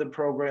no other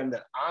program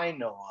that I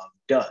know of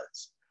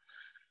does.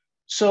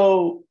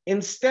 So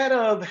instead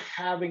of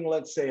having,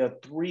 let's say, a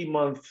 3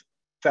 month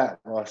fat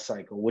loss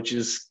cycle, which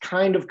is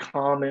kind of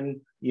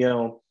common,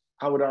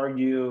 I would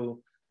argue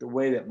the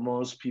way that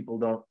most people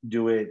don't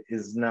do it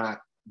is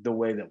not the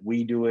way that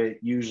we do it.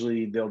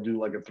 Usually they'll do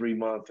like a 3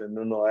 month and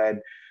then they'll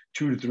add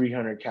 200 to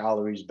 300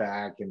 calories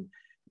back, and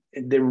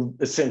they're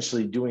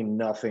essentially doing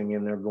nothing,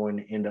 and they're going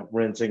to end up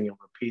rinsing and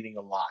repeating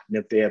a lot. And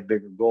if they have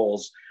bigger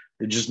goals,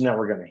 they're just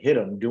never going to hit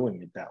them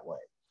doing it that way.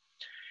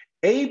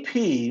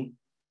 AP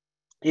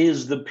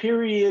is the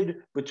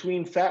period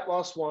between fat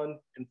loss 1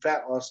 and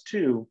fat loss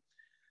 2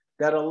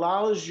 that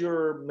allows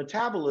your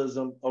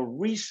metabolism a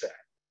reset,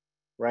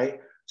 right?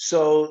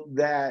 So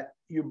that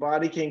your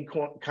body can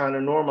kind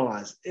of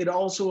normalize. It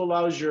also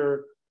allows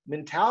your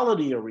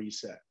mentality a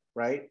reset,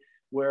 right?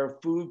 Where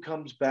food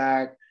comes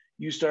back,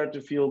 you start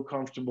to feel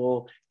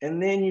comfortable,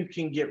 and then you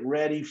can get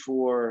ready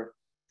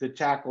to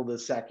tackle the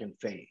second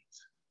phase.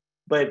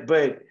 But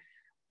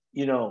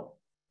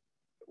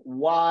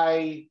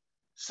why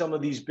some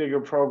of these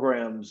bigger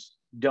programs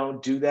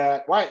don't do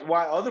that, why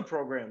other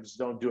programs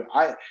don't do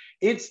it,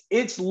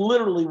 it's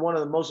literally one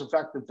of the most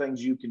effective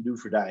things you can do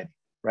for dieting,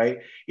 right?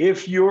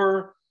 If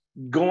you're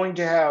going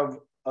to have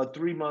a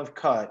 3 month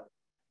cut,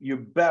 you're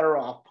better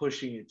off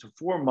pushing it to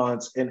 4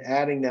 months and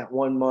adding that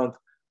 1 month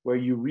where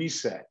you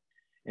reset.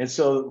 And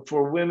so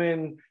for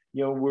women,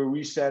 we're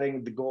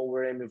resetting. The goal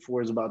we're aiming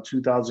for is about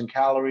 2,000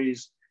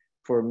 calories.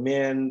 For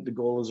men, the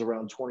goal is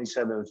around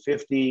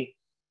 2,750.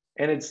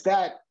 And it's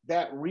that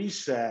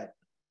reset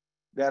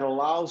that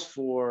allows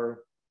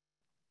for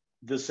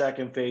the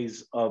second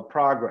phase of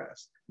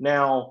progress.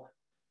 Now,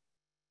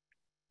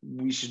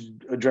 we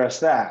should address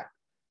that.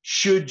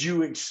 Should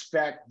you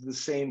expect the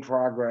same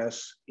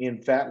progress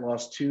in fat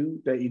loss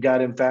 2 that you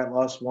got in fat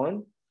loss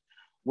 1?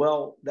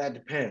 Well, that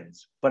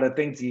depends. But I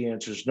think the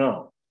answer is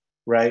no,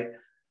 right?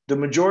 The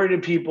majority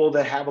of people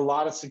that have a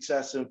lot of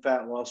success in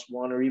fat loss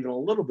 1, or even a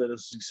little bit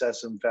of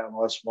success in fat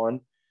loss 1,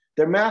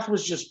 their math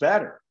was just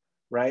better,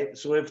 right?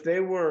 So if they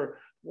were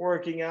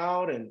working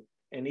out and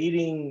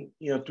eating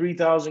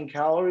 3,000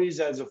 calories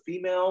as a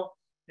female,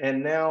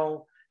 and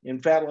now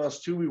in fat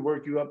loss 2 we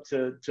work you up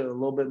to a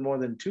little bit more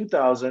than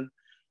 2,000,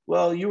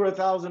 well, you were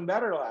 1,000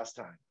 better last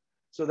time.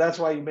 So that's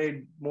why you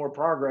made more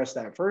progress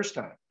that first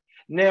time.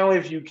 Now,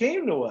 if you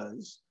came to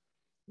us,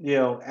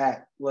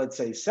 at, let's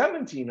say,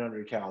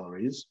 1,700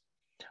 calories,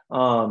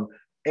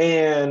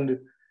 and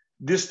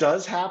this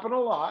does happen a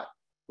lot,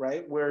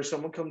 right? Where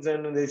someone comes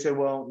in and they say,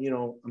 well,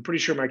 I'm pretty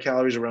sure my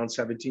calories are around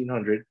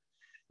 1,700.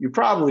 You're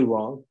probably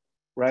wrong,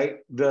 right?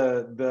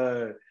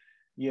 A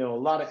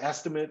lot of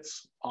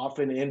estimates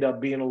often end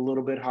up being a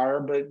little bit higher,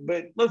 but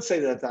let's say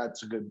that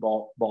that's a good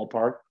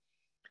ballpark.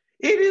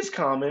 It is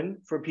common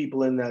for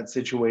people in that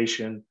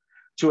situation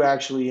to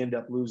actually end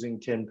up losing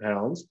 10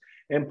 pounds.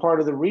 And part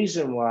of the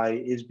reason why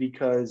is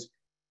because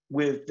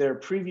with their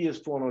previous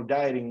form of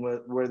dieting,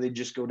 where they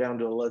just go down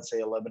to, let's say,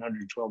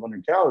 1,100,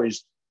 1,200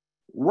 calories,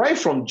 right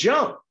from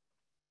jump,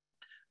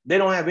 they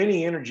don't have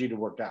any energy to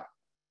work out,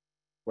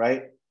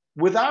 right?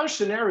 With our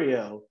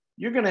scenario,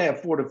 you're going to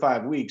have 4 to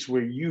 5 weeks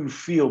where you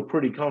feel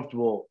pretty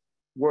comfortable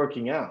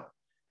working out.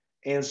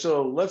 And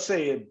so let's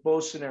say in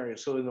both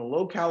scenarios, so in the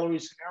low calorie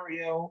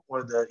scenario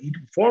or the Eat to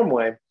Perform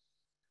way,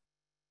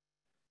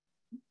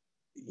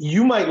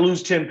 you might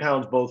lose 10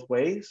 pounds both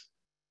ways,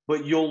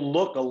 but you'll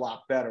look a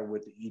lot better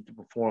with the Eat to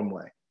Perform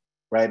way,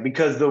 right?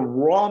 Because the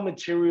raw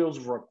materials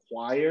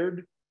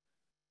required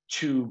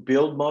to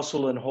build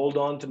muscle and hold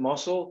on to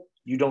muscle,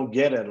 you don't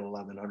get at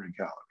 1,100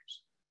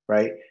 calories,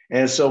 right?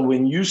 And so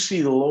when you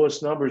see the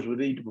lowest numbers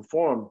with Eat to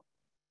Perform,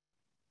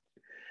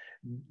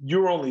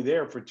 you're only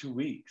there for 2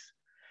 weeks.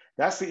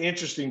 That's the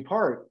interesting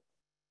part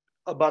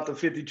about the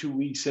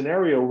 52-week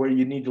scenario where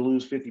you need to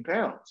lose 50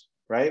 pounds,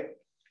 right?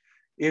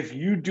 If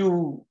you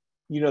do,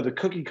 the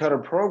cookie cutter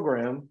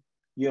program,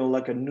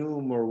 like a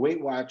Noom or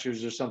Weight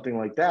Watchers or something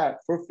like that,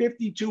 for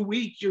 52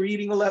 weeks, you're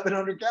eating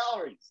 1,100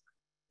 calories,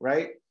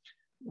 right?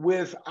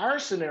 With our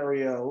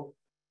scenario,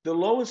 the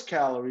lowest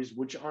calories,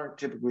 which aren't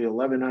typically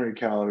 1,100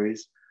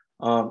 calories,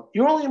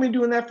 you're only going to be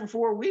doing that for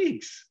 4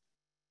 weeks,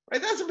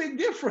 right? That's a big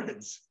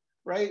difference,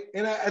 right?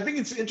 And I think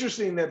it's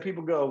interesting that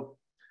people go,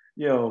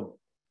 well,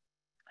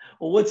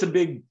 what's the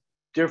big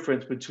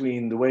difference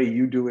between the way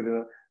you do it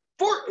and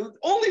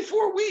only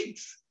 4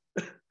 weeks,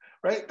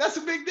 right? That's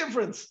a big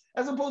difference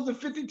as opposed to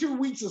 52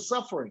 weeks of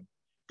suffering,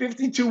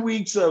 52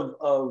 weeks of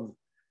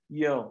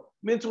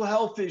mental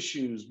health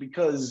issues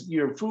because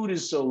your food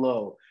is so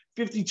low,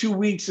 52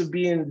 weeks of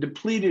being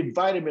depleted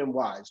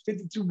vitamin-wise,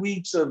 52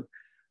 weeks of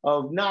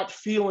not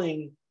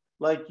feeling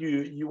like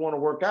you want to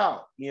work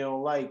out.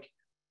 Like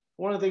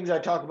one of the things I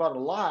talk about a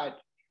lot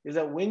is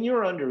that when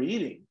you're under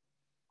eating,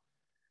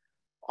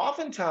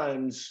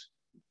 oftentimes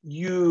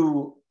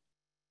you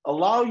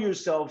allow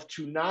yourself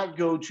to not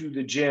go to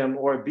the gym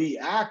or be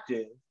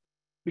active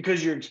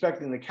because you're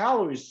expecting the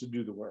calories to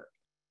do the work.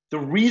 The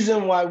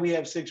reason why we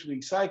have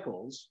 6-week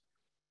cycles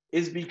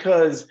is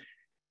because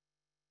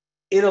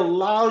it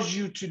allows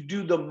you to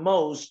do the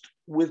most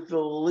with the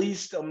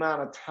least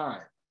amount of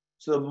time.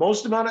 So the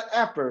most amount of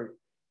effort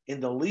in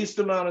the least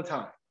amount of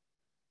time.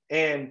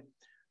 And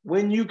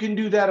when you can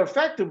do that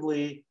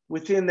effectively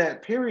within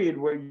that period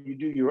where you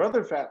do your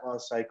other fat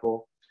loss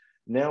cycle,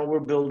 now we're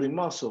building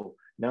muscle.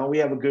 Now we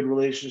have a good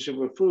relationship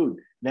with food.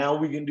 Now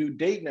we can do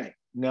date night.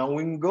 Now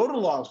we can go to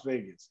Las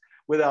Vegas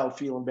without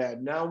feeling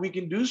bad. Now we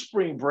can do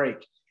spring break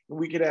and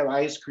we could have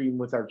ice cream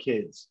with our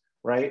kids,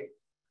 right?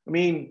 I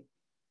mean,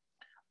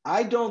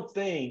 I don't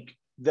think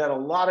that a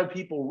lot of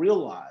people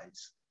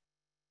realize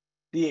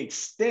the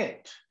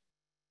extent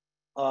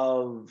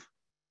of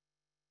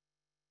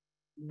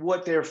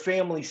what their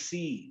family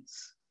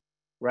sees,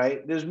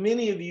 right? There's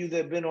many of you that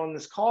have been on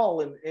this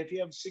call, and if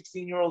you have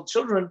 16-year-old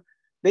children,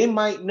 they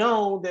might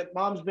know that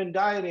mom's been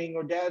dieting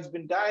or dad's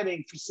been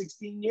dieting for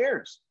 16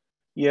 years.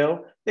 You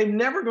know, they've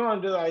never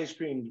gone to the ice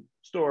cream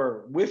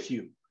store with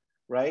you,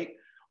 right?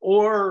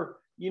 Or,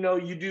 you know,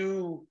 you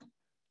do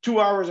 2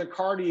 hours of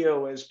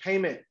cardio as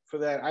payment for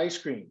that ice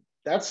cream.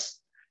 That's,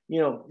 you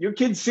know, your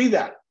kids see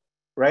that,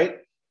 right?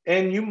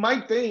 And you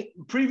might think,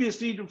 previous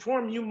to Eat to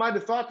Perform, you might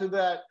have thought of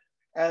that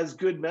as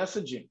good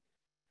messaging.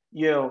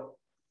 You know,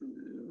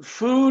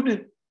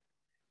 food,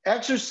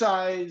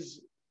 exercise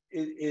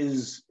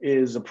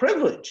is a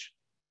privilege.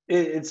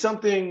 It's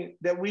something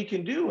that we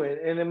can do.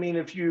 And I mean,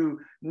 if you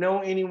know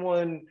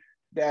anyone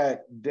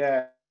that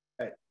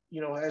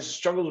you know has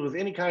struggles with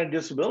any kind of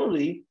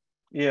disability,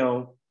 you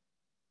know,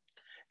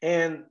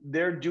 and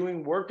they're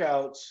doing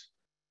workouts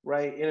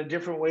right in a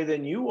different way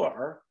than you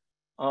are,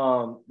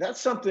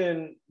 that's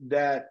something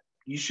that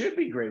you should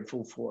be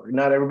grateful for.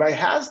 Not everybody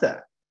has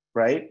that,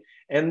 right?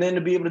 And then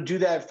to be able to do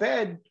that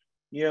fed,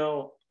 you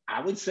know,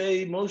 I would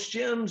say most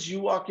gyms, you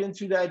walk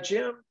into that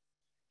gym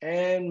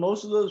and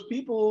most of those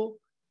people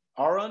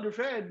are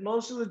underfed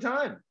most of the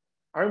time.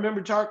 I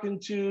remember talking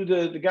to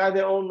the guy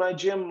that owned my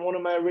gym, one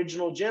of my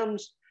original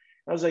gyms.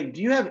 I was like,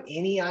 do you have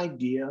any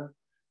idea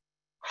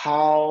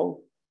how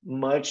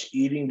much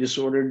eating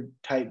disorder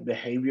type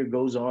behavior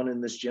goes on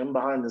in this gym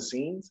behind the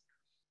scenes?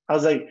 I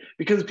was like,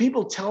 because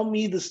people tell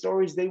me the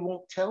stories they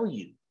won't tell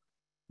you,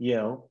 you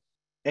know?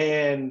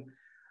 And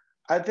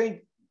I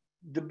think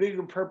the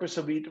bigger purpose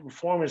of Eat to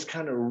Perform is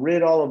kind of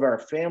rid all of our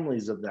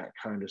families of that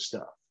kind of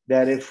stuff.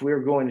 That if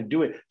we're going to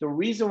do it, the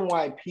reason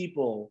why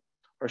people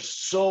are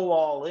so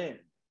all in,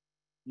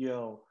 you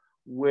know,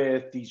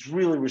 with these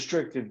really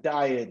restrictive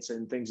diets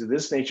and things of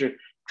this nature,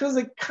 because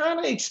they kind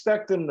of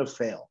expect them to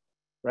fail,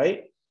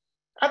 right?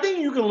 I think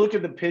you can look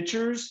at the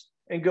pictures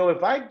and go,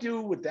 if I do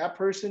what that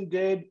person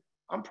did,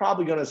 I'm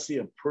probably going to see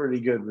a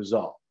pretty good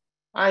result.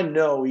 I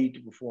know Eat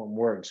to Perform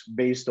works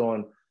based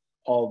on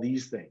all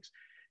these things.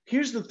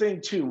 Here's the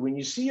thing too, when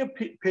you see a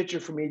picture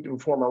from Eat to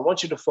Perform, I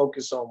want you to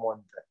focus on one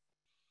thing.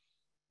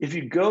 If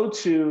you go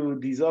to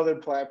these other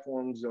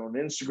platforms on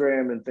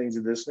Instagram and things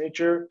of this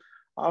nature,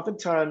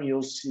 oftentimes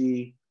you'll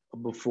see a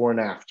before and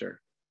after,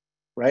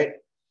 right?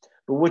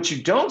 But what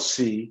you don't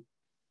see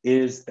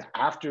is the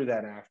after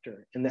that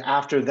after and the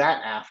after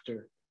that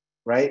after,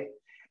 right?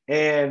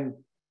 And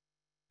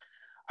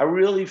I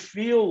really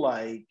feel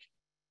like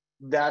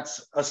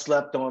that's a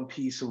slept on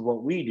piece of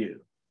what we do,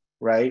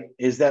 right?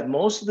 Is that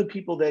most of the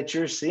people that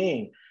you're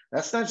seeing,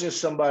 that's not just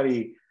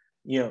somebody,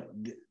 you know,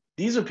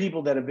 these are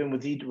people that have been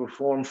with Eat to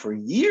Perform for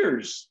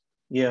years,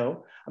 you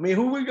know? I mean,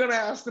 who are we gonna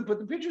ask to put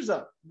the pictures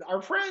up?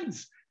 Our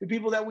friends, the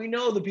people that we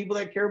know, the people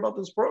that care about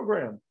this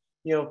program.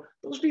 You know,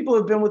 those people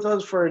have been with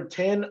us for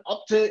 10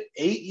 up to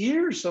 8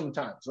 years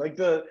sometimes. Like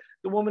the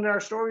woman in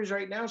our stories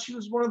right now, she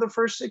was one of the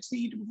first 60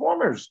 Eat to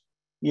Performers,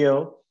 you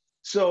know?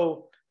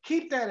 So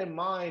keep that in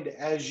mind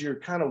as you're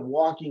kind of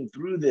walking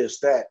through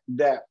this,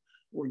 that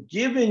we're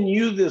giving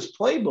you this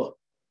playbook,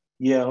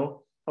 you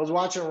know? I was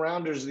watching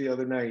Rounders the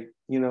other night,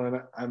 you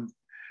know, and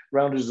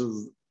Rounders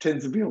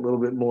tends to be a little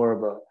bit more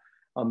of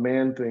a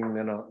man thing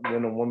than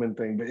a woman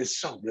thing, but it's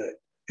so good.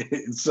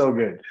 It's so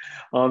good.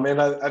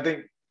 And I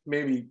think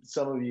maybe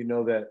some of you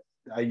know that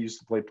I used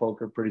to play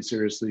poker pretty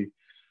seriously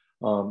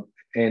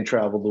and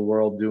travel the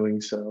world doing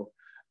so.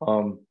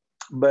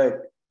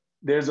 But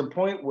there's a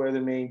point where the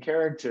main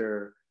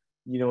character,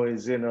 you know,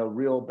 is in a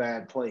real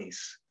bad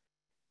place.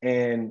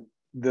 And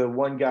the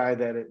one guy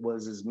that it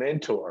was his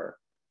mentor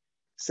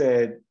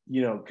said,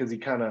 you know, because he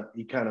kind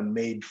of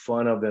made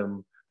fun of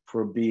him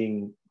for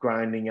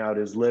grinding out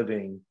his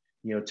living,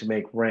 you know, to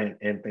make rent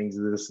and things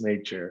of this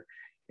nature.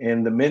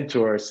 And the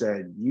mentor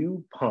said,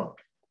 you punk,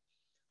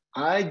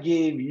 I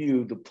gave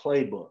you the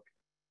playbook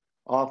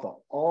off of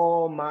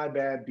all my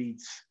bad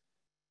beats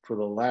for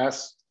the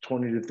last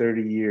 20 to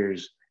 30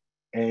 years,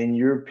 and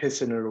you're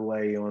pissing it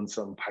away on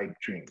some pipe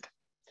dream.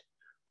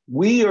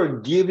 We are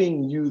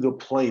giving you the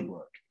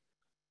playbook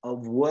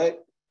of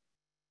what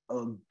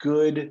a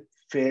good,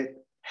 fit,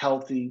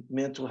 healthy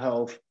mental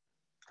health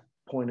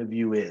point of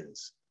view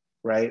is,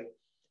 right?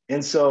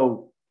 And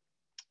so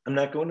I'm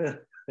not going to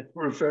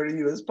refer to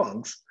you as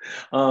punks,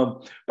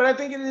 but I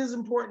think it is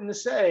important to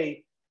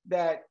say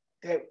that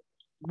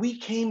we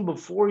came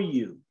before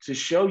you to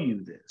show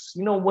you this.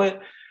 You know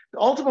what?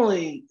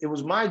 Ultimately, it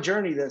was my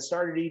journey that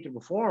started Eat to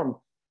Perform.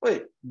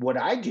 But what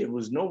I did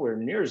was nowhere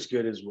near as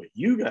good as what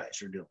you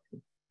guys are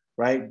doing,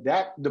 right?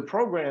 That the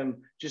program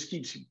just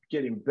keeps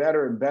getting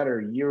better and better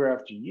year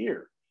after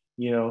year.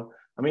 You know,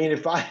 I mean,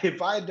 if I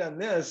had done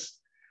this,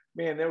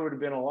 man, there would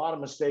have been a lot of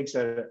mistakes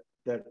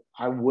that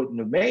I wouldn't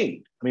have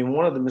made. I mean,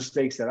 one of the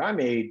mistakes that I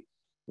made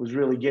was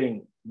really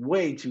getting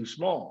way too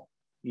small,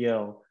 you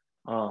know,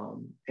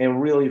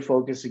 and really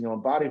focusing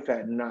on body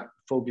fat and not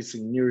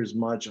focusing near as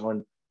much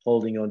on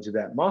holding onto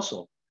that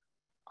muscle.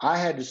 I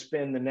had to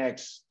spend the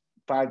next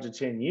 5 to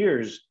 10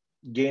 years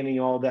gaining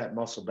all that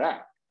muscle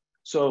back.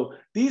 So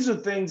these are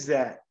things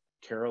that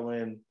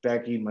Carolyn,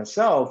 Becky,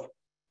 myself,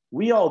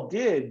 we all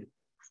did,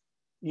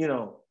 you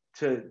know,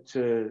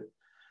 to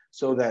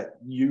so that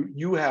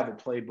you have a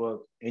playbook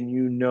and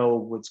you know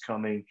what's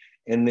coming.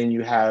 And then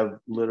you have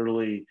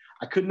literally,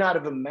 I could not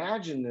have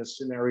imagined this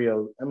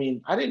scenario. I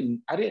mean, I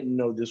didn't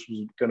know this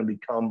was going to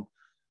become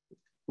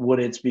what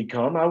it's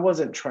become. I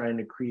wasn't trying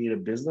to create a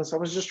business. I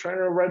was just trying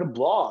to write a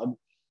blog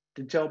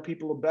to tell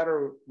people a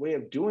better way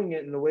of doing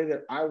it in the way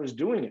that I was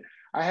doing it.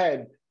 I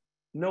had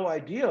no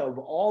idea of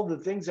all the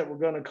things that were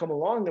going to come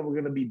along that were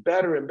going to be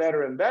better and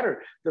better and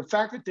better. The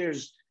fact that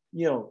there's,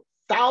 you know,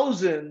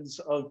 thousands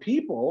of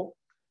people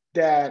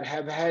that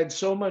have had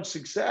so much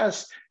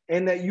success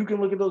and that you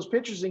can look at those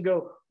pictures and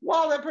go,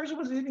 wow, that person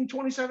was eating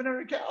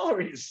 2,700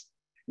 calories.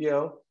 You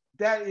know,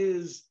 that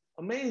is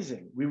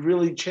amazing. We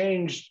really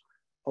changed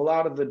a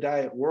lot of the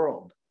diet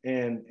world.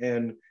 And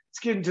it's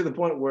getting to the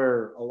point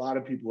where a lot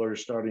of people are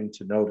starting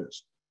to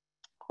notice.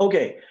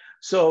 Okay,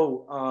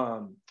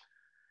 so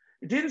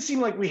it didn't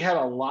seem like we had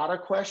a lot of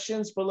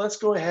questions, but let's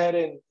go ahead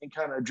and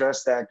kind of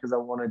address that because I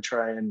want to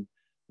try and,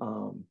 I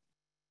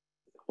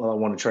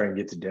want to try and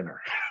get to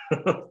dinner.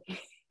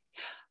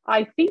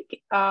 I think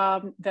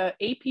the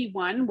AP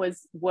one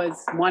was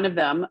one of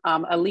them.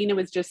 Alina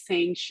was just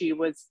saying she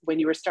was, when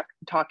you were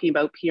talking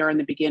about PR in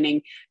the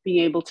beginning,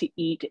 being able to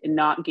eat and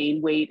not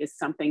gain weight is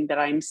something that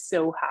I'm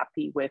so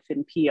happy with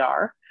in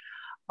PR.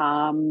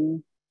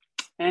 And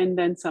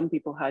then some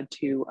people had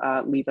to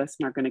leave us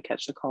and are going to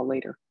catch the call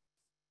later.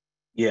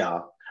 Yeah,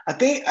 I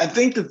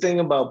think the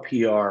thing about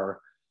PR,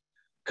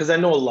 because I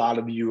know a lot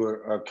of you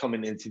are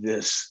coming into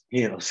this,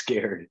 you know,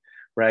 scared,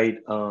 right?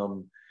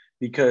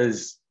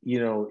 Because, you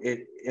know,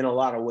 it in a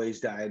lot of ways,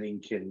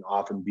 dieting can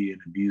often be an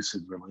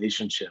abusive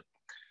relationship.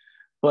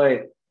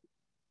 But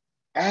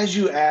as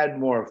you add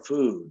more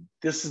food,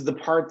 this is the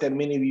part that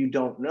many of you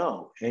don't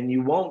know, and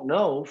you won't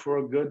know for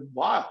a good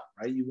while,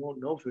 right? You won't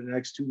know for the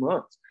next 2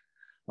 months.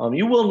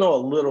 You will know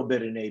a little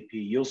bit in AP.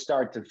 You'll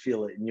start to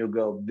feel it, and you'll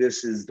go,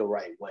 "This is the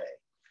right way."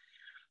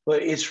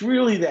 But it's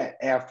really that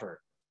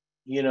effort.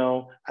 You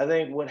know, I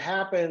think what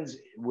happens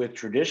with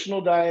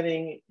traditional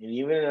dieting and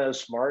even a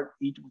smart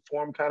eat to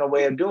perform kind of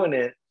way of doing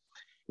it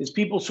is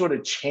people sort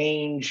of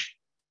change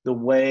the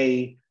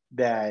way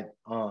that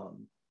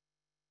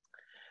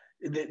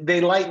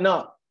they lighten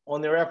up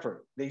on their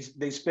effort.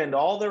 They spend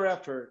all their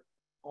effort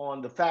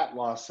on the fat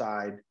loss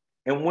side,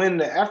 and when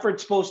the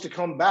effort's supposed to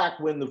come back,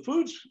 when the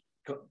food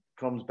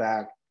comes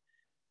back,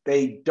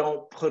 they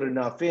don't put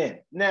enough in.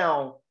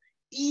 Now,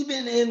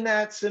 even in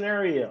that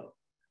scenario,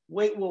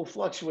 weight will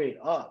fluctuate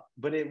up,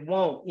 but it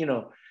won't, you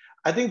know.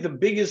 I think the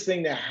biggest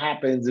thing that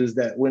happens is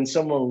that when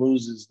someone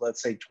loses,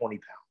 let's say 20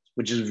 pounds,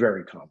 which is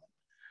very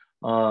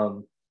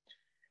common,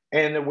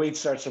 and the weight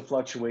starts to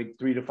fluctuate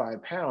 3 to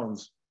 5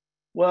 pounds,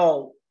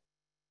 well,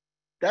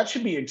 that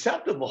should be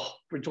acceptable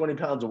for 20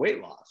 pounds of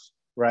weight loss,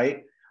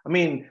 right? I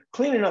mean,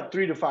 cleaning up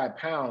 3 to 5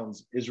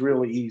 pounds is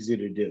really easy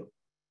to do,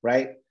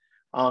 right?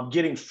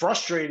 Getting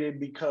frustrated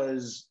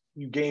because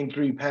you gain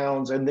 3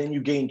 pounds and then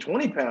you gain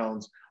 20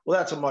 pounds, well,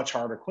 that's a much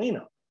harder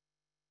cleanup,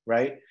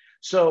 right?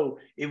 So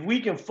if we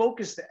can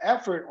focus the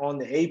effort on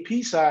the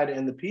AP side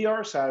and the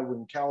PR side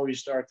when calories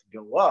start to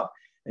go up,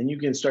 and you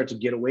can start to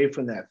get away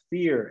from that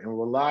fear and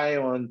rely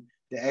on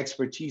the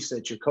expertise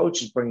that your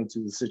coach is bringing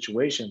to the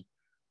situation,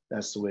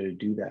 that's the way to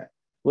do that.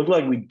 Looked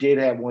like we did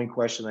have one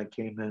question that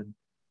came in.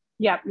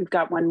 Yeah, we've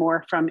got one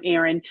more from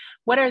Aaron.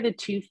 What are the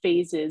 2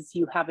 phases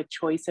you have a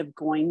choice of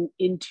going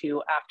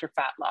into after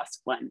fat loss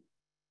 1?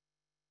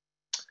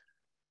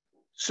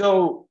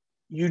 So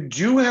you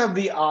do have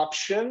the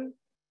option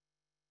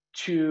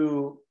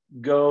to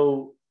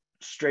go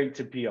straight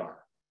to PR,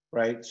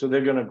 right? So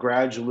they're going to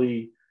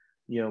gradually,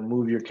 you know,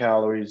 move your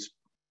calories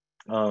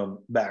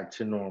back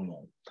to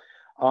normal.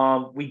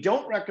 We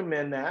don't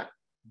recommend that,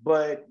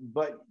 but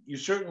you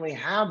certainly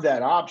have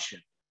that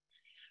option.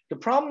 The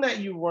problem that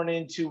you run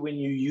into when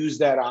you use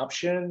that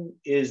option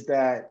is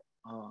that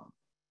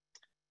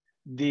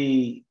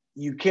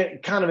you can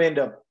kind of end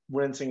up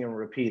rinsing and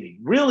repeating.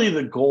 Really,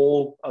 the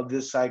goal of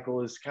this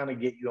cycle is to kind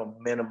of get you a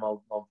minimum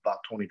of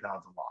about 20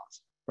 pounds of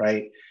loss,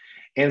 right?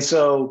 And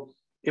so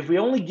if we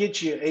only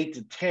get you 8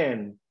 to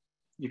 10,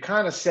 you're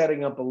kind of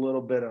setting up a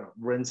little bit of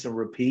rinse and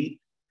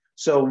repeat.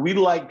 So we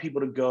like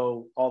people to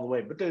go all the way,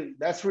 but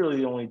that's really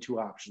the only 2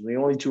 options. The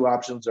only 2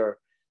 options are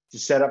to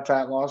set up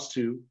fat loss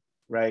 2,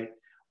 right?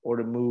 Or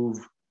to move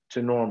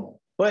to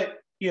normal. But,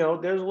 you know,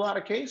 there's a lot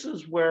of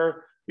cases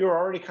where you're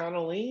already kind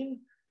of lean.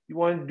 You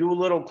want to do a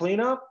little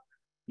cleanup.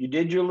 you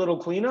did your little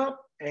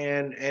cleanup,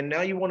 and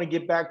now you want to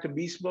get back to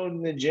beast mode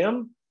in the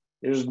gym.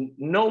 There's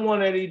no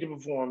one at Eat to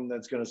Perform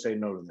that's going to say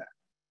no to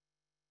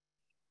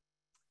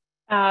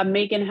that.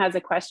 Megan has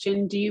a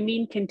question. Do you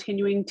mean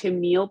continuing to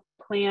meal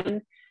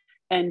plan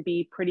and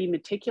be pretty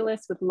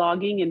meticulous with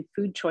logging and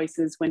food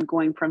choices when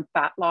going from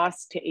fat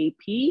loss to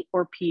AP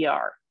or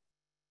PR?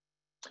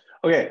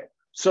 Okay,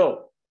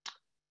 so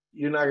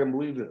you're not gonna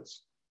believe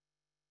this.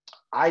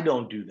 I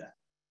don't do that.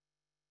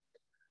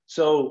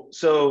 So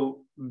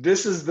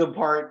this is the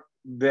part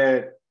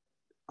that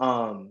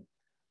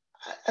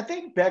I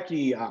think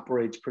Becky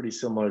operates pretty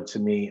similar to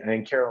me,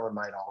 and Carolyn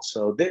might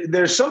also.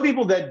 There's some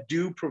people that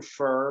do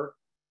prefer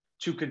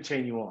to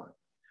continue on,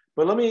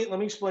 but let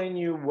me explain to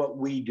you what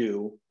we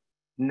do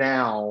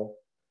now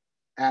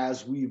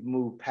as we've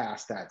moved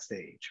past that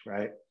stage,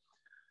 right?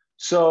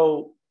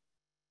 So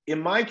in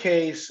my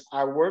case,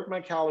 I work my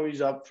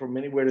calories up from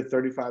anywhere to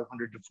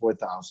 3,500 to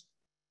 4,000,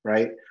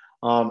 right?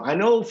 I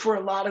know for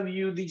a lot of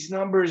you, these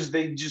numbers,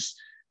 they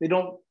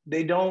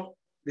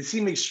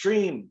seem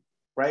extreme,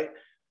 right?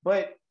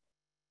 But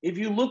if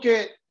you look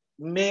at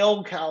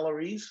male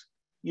calories,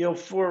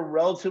 for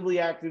relatively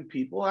active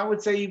people, I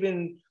would say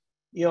even,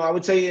 I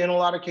would say in a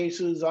lot of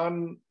cases,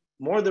 I'm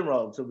more than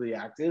relatively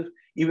active,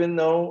 even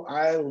though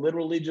I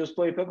literally just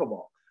play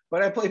pickleball.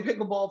 But I play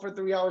pickleball for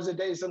 3 hours a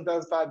day,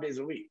 sometimes 5 days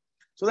a week.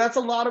 So that's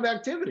a lot of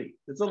activity.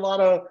 It's a lot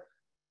of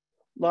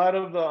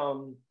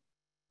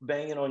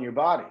banging on your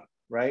body,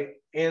 right?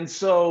 And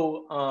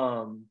so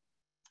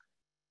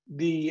let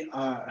me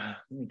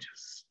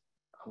just,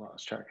 I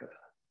lost track of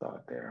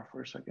thought there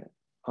for a second.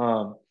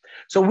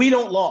 So we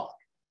don't log,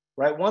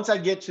 right? Once I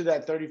get to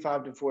that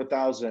 35 to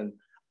 4,000,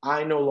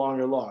 I no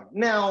longer log.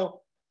 Now,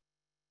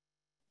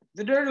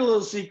 the dirty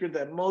little secret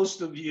that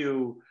most of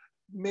you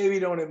maybe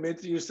don't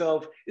admit to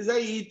yourself is I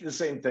eat the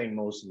same thing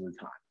most of the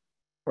time,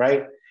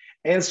 right?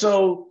 And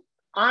so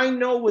I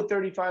know what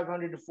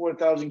 3,500 to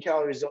 4,000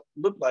 calories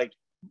look like.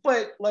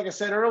 But like I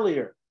said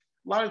earlier,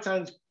 a lot of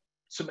times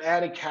some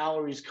added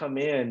calories come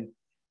in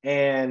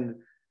and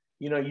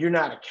you're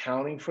not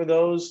accounting for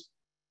those.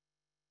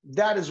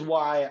 That is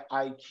why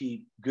I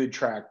keep good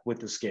track with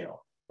the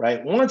scale,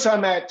 right? Once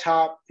I'm at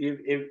top,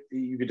 if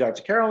you could talk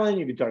to Carolyn,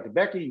 you could talk to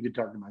Becky, you could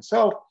talk to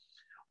myself.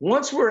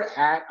 Once we're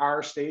at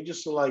our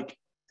stages, so like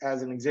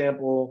as an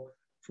example,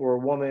 for a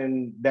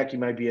woman, Becky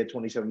might be at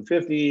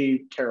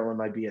 2,750, Carolyn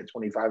might be at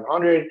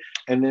 2,500,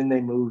 and then they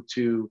move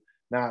to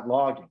not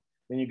logging.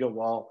 Then you go,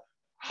 well,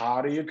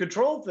 how do you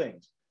control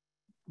things?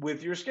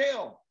 With your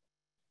scale,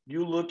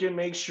 you look and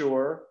make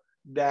sure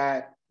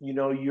that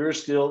you're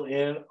still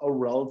in a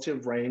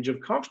relative range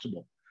of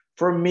comfortable.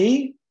 For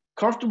me,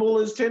 comfortable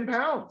is 10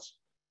 pounds,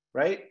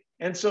 right?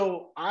 And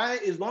so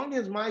as long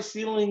as my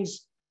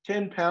ceiling's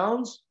 10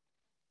 pounds,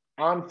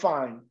 I'm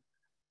fine.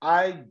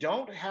 I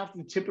don't have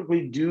to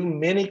typically do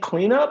many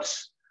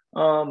cleanups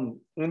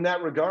in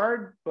that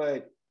regard,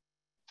 but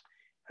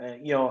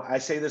I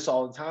say this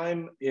all the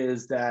time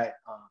is that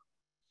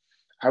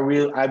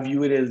I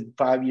view it as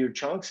 5-year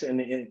chunks,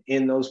 and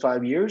in those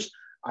 5 years,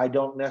 I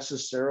don't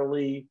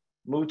necessarily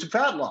move to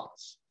fat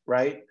loss,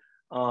 right?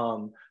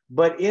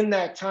 But in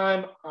that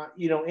time,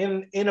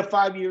 in a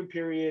 5-year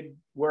period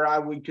where I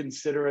would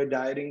consider a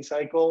dieting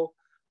cycle,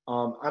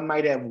 I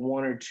might have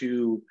 1 or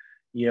 2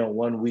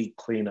 1 week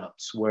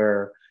cleanups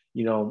where,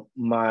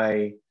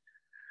 my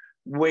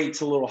weight's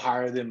a little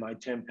higher than my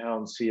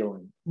 10-pound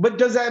ceiling. But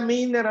does that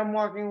mean that I'm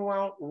walking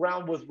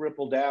around with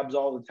rippled abs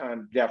all the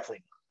time?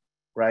 Definitely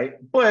not,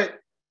 right? But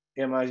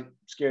am I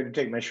scared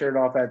to take my shirt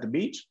off at the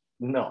beach?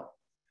 No.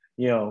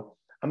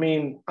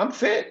 I'm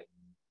fit,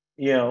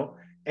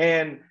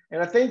 and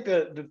I think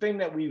the thing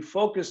that we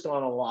focused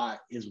on a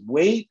lot is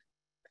weight,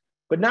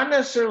 but not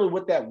necessarily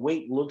what that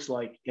weight looks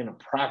like in a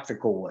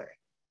practical way,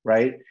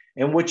 right?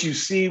 And what you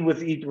see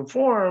with Eat to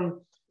Perform,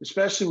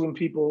 especially when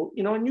people,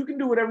 and you can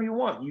do whatever you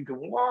want. You can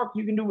walk,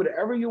 you can do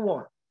whatever you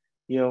want,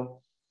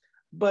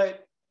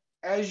 but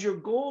as your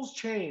goals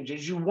change,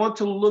 as you want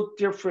to look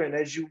different,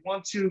 as you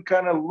want to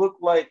kind of look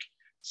like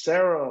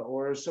Sarah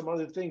or some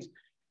other things,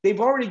 they've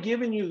already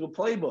given you the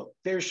playbook.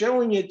 They're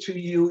showing it to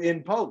you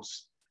in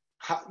posts.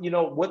 How,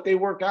 what they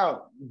work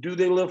out. Do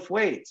they lift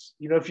weights?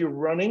 If you're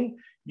running,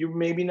 you're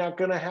maybe not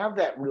going to have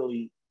that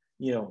really,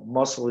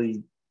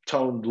 muscly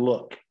toned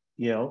look,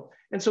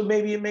 and so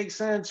maybe it makes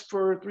sense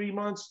for 3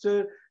 months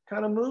to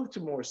kind of move to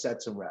more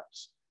sets and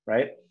reps,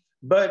 right?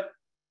 But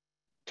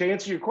to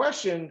answer your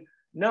question,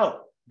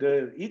 no,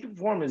 the Eat to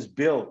Perform is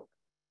built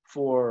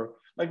for,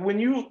 like, when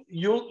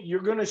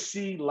you're going to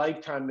see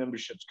lifetime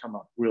memberships come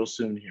up real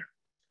soon here,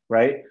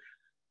 right?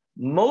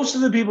 Most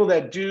of the people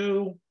that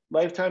do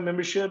lifetime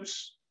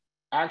memberships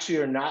actually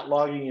are not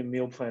logging and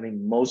meal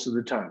planning most of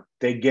the time.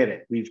 They get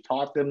it. We've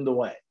taught them the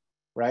way,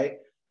 right?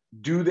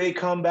 Do they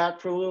come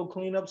back for little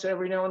cleanups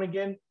every now and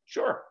again?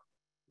 Sure.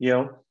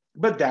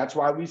 But that's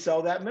why we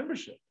sell that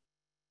membership,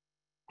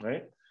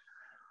 right?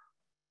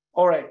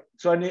 All right.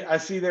 So I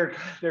see they're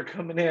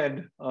coming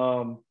in.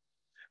 My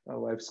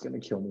wife's going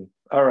to kill me.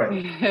 All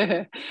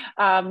right.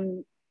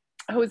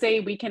 Jose,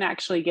 we can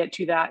actually get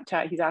to that.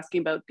 He's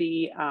asking about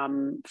the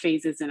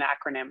phases and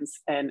acronyms,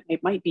 and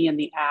it might be in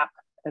the app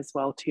as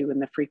well too, in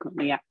the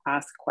frequently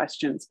asked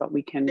questions, but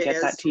we can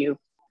get that to you.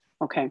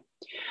 Okay.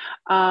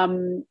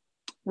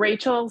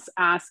 Rachel's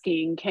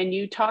asking, can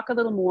you talk a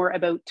little more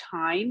about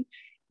time,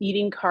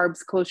 eating carbs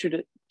closer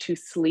to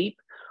sleep?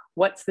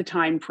 What's the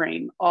time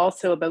frame?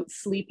 Also about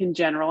sleep in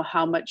general,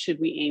 how much should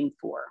we aim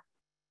for?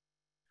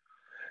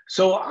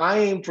 So I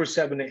aim for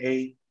 7 to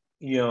 8,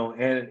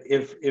 and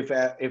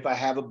if I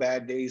have a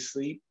bad day's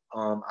sleep,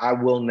 I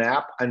will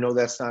nap. I know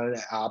that's not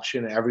an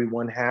option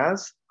everyone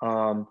has.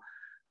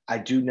 I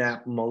do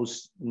nap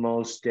most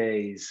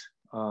days.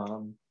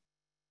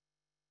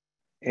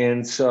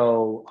 And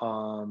so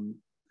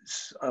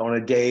on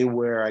a day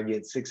where I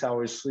get 6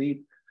 hours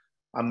sleep,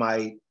 I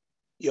might,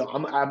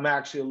 I'm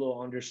actually a little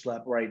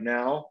underslept right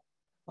now.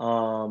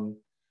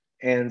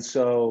 And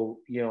so,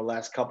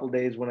 last couple of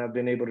days when I've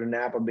been able to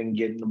nap, I've been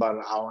getting about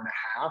an hour and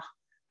a half.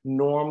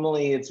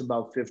 Normally it's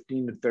about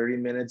 15 to 30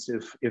 minutes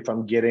if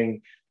I'm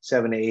getting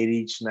 7 to 8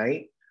 each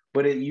night,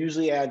 but it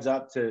usually adds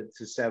up to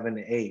 7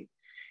 to 8.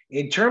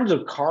 In terms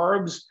of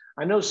carbs,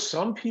 I know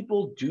some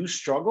people do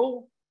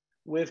struggle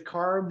with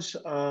carbs,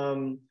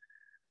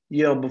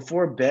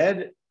 before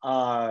bed.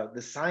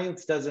 The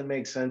science doesn't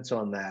make sense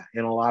on that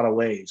in a lot of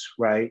ways,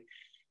 right?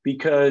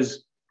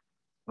 Because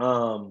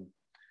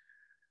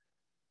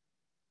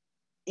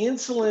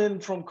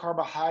insulin from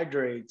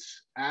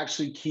carbohydrates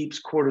actually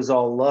keeps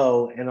cortisol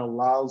low and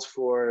allows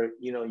for,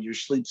 your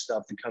sleep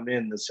stuff to come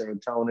in, the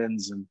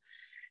serotonins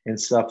and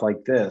stuff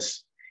like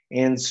this.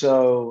 And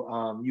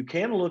so you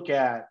can look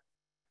at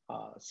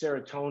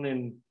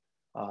serotonin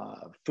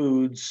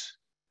foods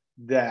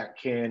that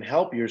can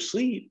help your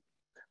sleep.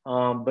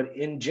 But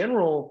in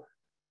general,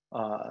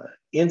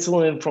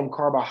 insulin from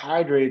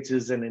carbohydrates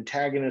is an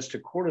antagonist to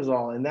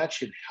cortisol, and that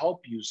should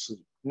help you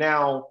sleep.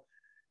 Now,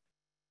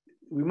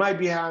 we might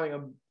be having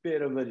a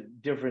bit of a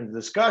different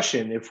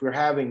discussion if we're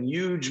having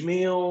huge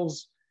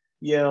meals,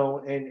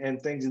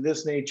 and things of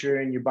this nature,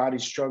 and your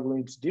body's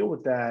struggling to deal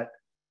with that.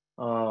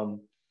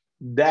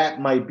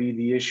 That might be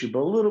the issue, but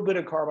a little bit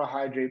of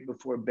carbohydrate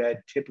before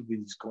bed typically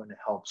is going to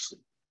help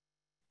sleep.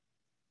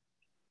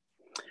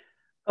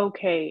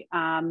 Okay,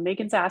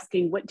 Megan's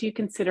asking, what do you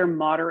consider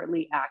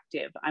moderately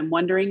active? I'm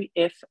wondering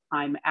if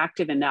I'm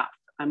active enough.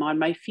 I'm on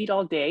my feet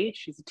all day,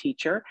 she's a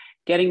teacher,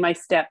 getting my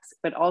steps,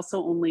 but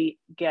also only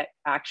get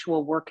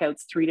actual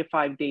workouts 3 to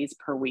 5 days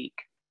per week.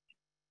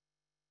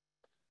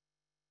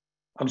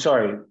 I'm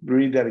sorry,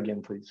 read that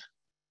again, please.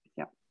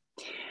 Yeah.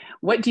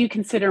 What do you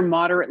consider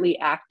moderately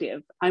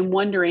active? I'm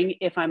wondering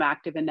if I'm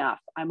active enough.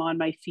 I'm on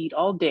my feet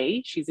all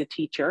day, she's a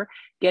teacher,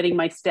 getting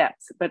my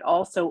steps, but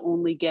also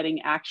only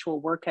getting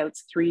actual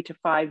workouts 3 to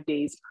 5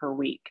 days per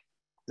week.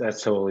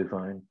 That's totally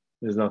fine.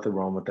 There's nothing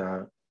wrong with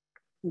that.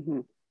 Mm-hmm.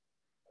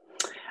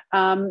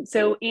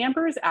 So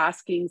Amber is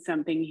asking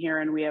something here,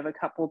 and we have a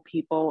couple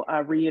people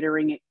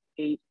reiterating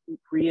the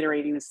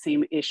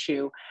same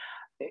issue.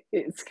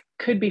 It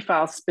could be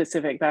file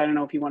specific, but I don't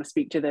know if you want to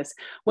speak to this.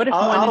 What if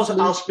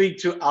I'll speak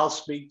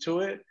to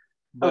it,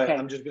 but okay.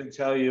 I'm just going to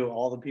tell you,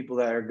 all the people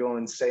that are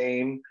going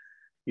same,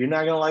 you're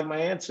not going to like my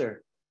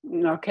answer.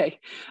 Okay.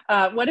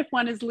 What if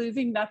one is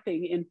losing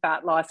nothing in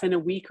fat loss in a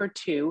week or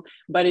two,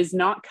 but is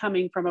not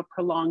coming from a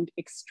prolonged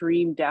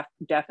extreme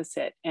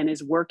deficit and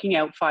is working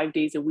out 5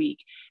 days a week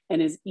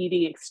and is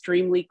eating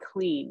extremely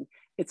clean?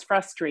 It's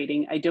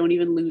frustrating. I don't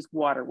even lose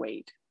water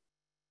weight.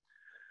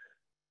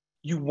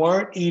 You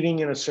weren't eating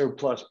in a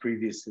surplus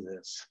previous to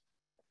this.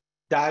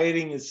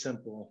 Dieting is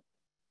simple.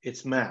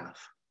 It's math,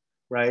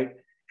 right?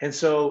 And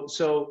so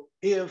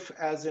if,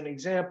 as an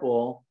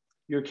example,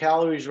 your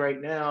calories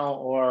right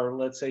now are,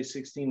 let's say,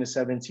 16 to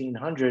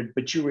 1700,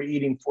 but you were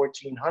eating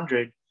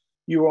 1400,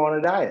 you were on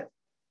a diet,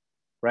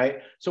 right?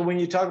 So when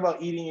you talk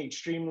about eating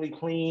extremely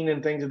clean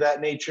and things of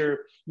that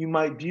nature, you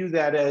might view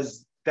that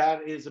as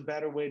that is a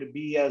better way to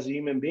be as a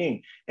human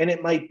being. And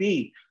it might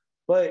be,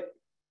 but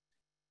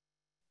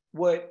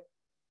what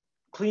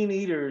clean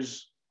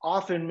eaters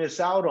often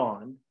miss out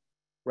on,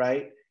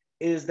 right,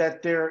 is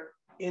that they're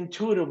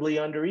intuitively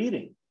under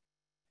eating.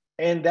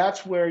 And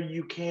that's where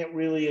you can't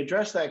really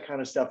address that kind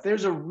of stuff.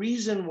 There's a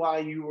reason why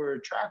you were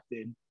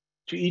attracted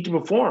to Eat to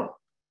Perform,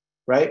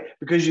 right?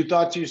 Because you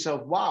thought to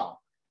yourself, wow,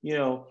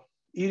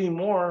 eating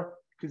more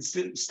could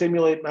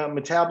stimulate my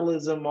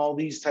metabolism, all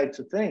these types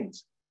of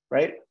things,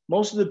 right?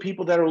 Most of the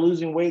people that are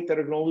losing weight that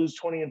are going to lose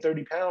 20 and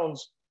 30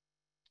 pounds,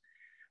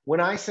 when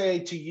I say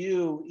to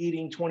you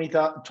eating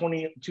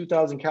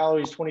 2,000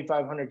 calories,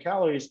 2,500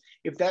 calories,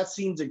 if that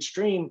seems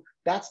extreme,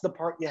 that's the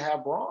part you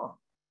have wrong.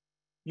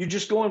 You're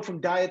just going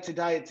from diet to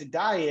diet to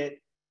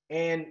diet,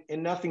 and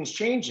nothing's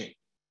changing,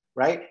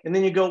 right? And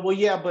then you go, well,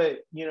 yeah, but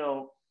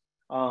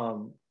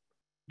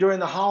during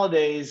the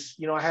holidays,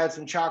 I had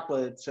some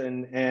chocolates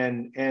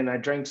and I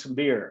drank some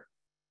beer.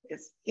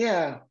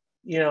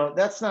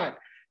 That's not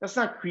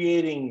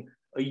creating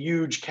a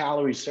huge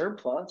calorie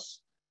surplus,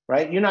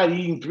 right? You're not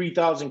eating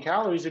 3,000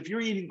 calories. If you're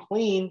eating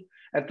clean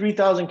at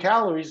 3,000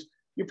 calories,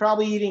 you're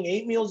probably eating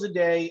 8 meals a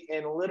day,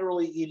 and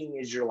literally eating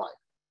is your life,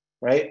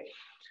 right?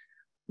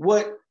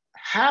 What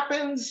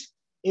happens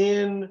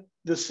in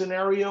the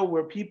scenario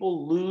where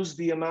people lose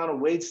the amount of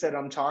weights that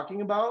I'm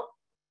talking about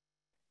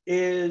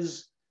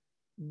is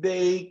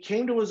they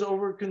came to us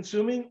over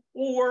consuming,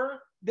 or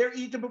they're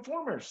eat the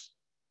performers,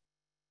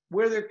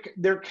 where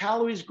their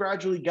calories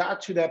gradually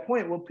got to that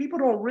point. What people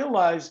don't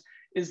realize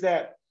is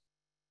that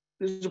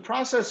there's a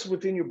process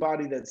within your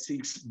body that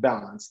seeks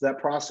balance. That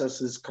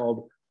process is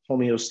called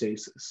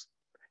homeostasis.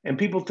 And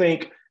people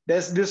think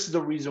this is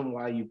the reason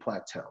why you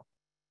plateau,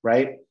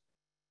 right?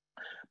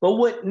 But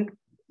what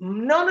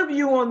none of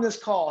you on this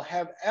call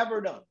have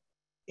ever done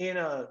in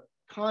a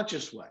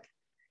conscious way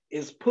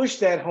is push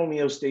that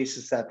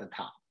homeostasis at the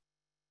top,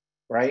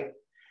 right?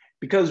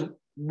 Because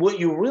what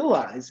you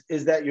realize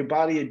is that your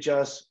body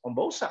adjusts on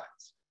both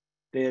sides.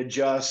 They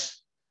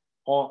adjust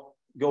on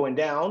going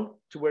down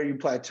to where you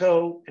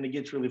plateau, and it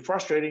gets really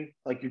frustrating,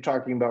 like you're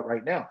talking about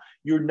right now.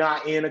 You're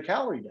not in a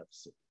calorie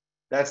deficit.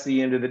 That's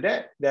the end of the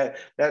day.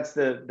 That's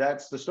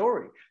the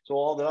story. So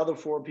all the other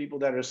 4 people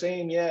that are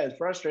saying, yeah, it's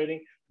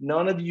frustrating,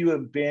 none of you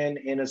have been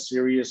in a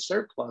serious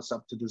surplus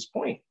up to this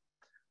point,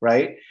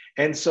 right?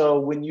 And so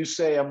when you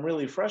say I'm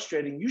really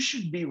frustrating, you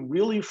should be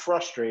really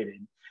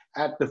frustrated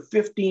at the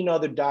 15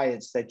 other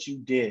diets that you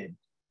did,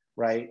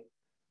 right?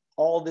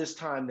 All this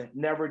time that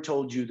never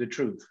told you the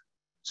truth.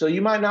 So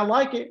you might not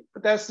like it,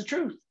 but that's the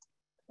truth.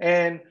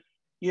 And,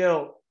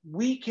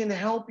 we can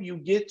help you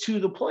get to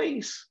the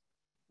place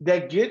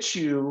that gets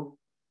you,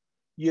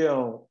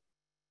 to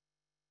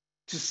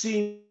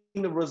seeing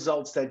the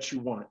results that you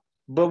want.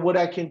 But what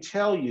I can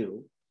tell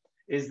you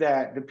is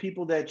that the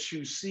people that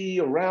you see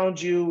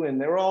around you, and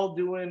they're all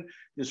doing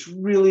this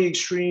really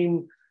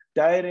extreme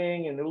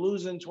dieting, and they're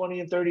losing 20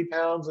 and 30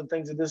 pounds and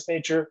things of this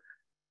nature.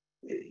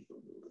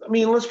 I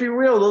mean, let's be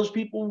real. Those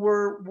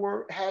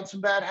people had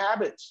some bad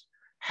habits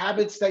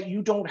that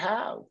you don't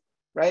have,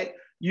 right?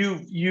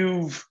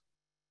 You've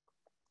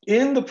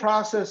in the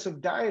process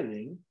of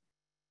dieting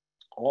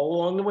all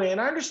along the way, and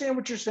I understand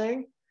what you're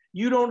saying.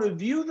 You don't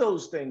view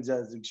those things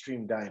as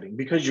extreme dieting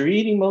because you're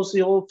eating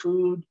mostly whole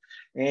food,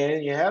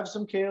 and you have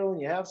some kale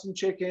and you have some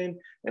chicken,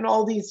 and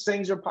all these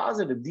things are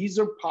positive. These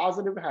are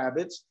positive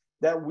habits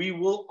that we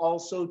will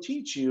also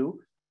teach you,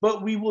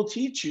 but we will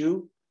teach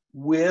you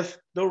with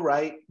the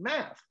right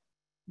math.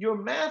 Your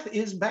math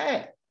is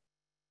bad,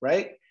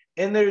 right?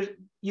 And there's,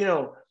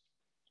 you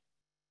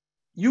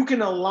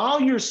can allow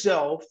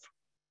yourself,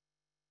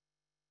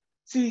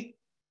 see,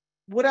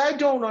 what I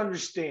don't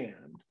understand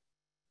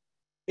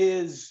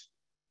is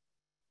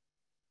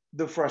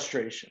the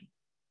frustration,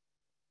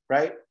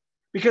 right?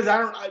 Because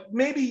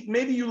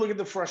maybe you look at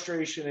the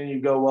frustration and you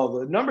go, well,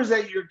 the numbers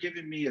that you're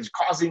giving me is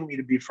causing me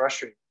to be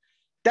frustrated.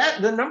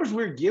 That the numbers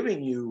we're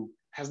giving you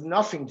has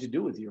nothing to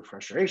do with your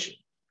frustration,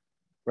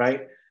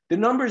 right? The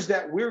numbers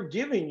that we're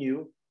giving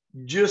you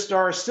just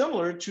are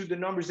similar to the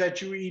numbers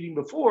that you were eating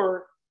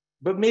before,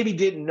 but maybe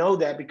didn't know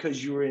that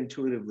because you were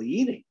intuitively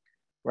eating,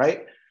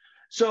 right?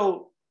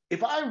 So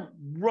if I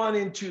run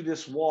into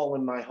this wall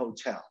in my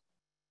hotel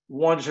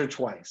once or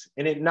twice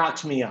and it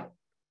knocks me out,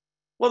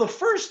 well, the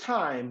first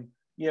time,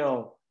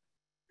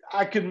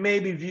 I could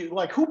maybe view,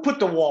 like, who put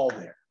the wall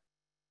there,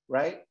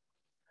 right?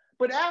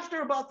 But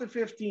after about the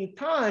 15th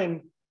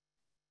time,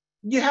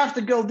 you have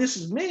to go, this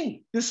is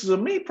me. This is a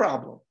me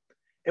problem.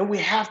 And we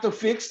have to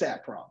fix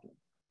that problem.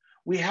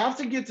 We have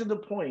to get to the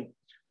point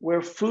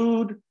where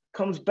food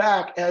comes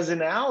back as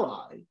an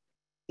ally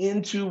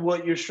into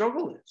what your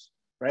struggle is,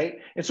 right?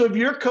 And so if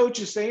your coach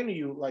is saying to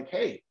you, like,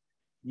 hey,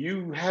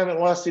 you haven't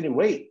lost any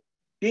weight,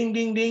 ding,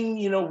 ding, ding,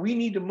 we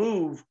need to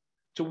move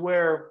to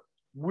where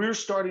we're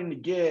starting to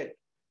get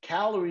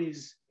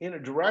calories in a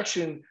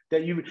direction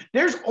that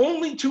there's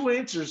only 2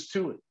 answers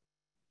to it.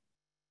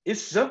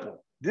 It's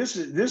simple. This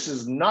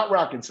is not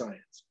rocket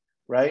science,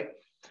 right?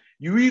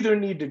 You either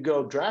need to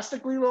go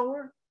drastically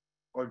lower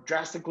or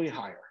drastically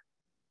higher,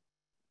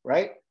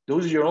 right?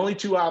 Those are your only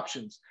 2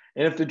 options.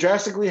 And if the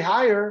drastically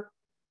higher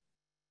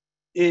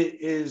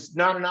is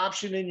not an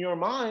option in your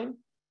mind,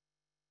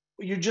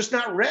 you're just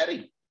not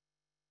ready.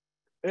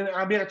 And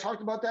I mean, I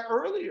talked about that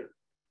earlier,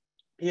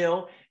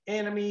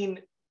 and I mean,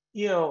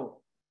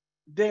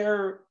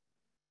 there's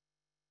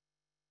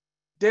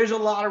a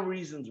lot of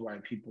reasons why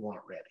people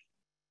aren't ready,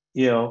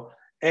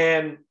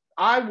 and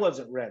I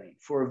wasn't ready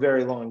for a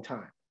very long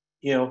time,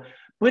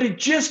 but it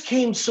just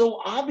came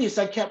so obvious.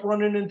 I kept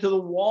running into the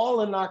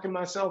wall and knocking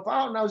myself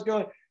out. And I was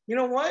going, you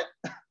know what?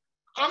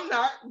 I'm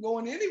not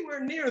going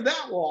anywhere near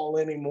that wall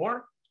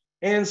anymore.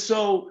 And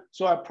so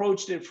I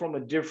approached it from a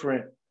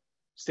different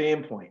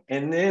standpoint.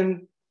 And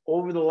then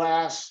over the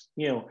last,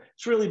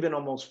 it's really been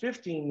almost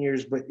 15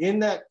 years, but in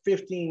that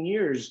 15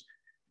 years,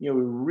 we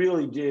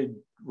really did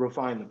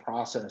refine the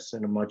process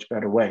in a much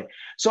better way.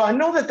 So I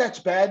know that that's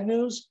bad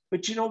news,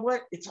 but you know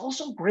what? It's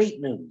also great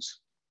news,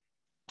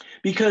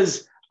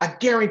 because I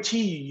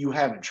guarantee you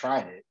haven't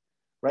tried it,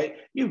 right?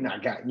 You've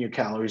not gotten your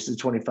calories to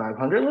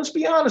 2,500. Let's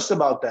be honest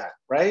about that,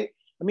 right?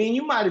 I mean,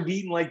 you might have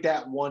eaten like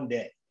that one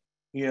day,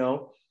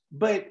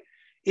 but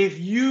if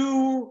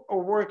you are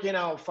working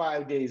out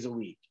 5 days a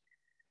week,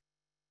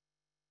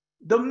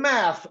 the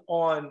math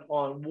on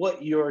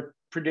what your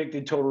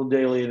predicted total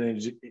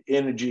daily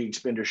energy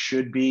expenditure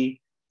should be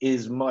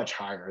is much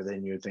higher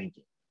than you're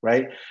thinking,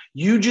 right?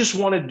 You just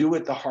want to do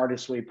it the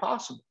hardest way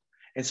possible.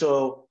 And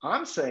so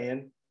I'm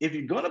saying, if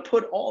you're going to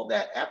put all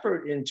that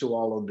effort into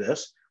all of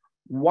this,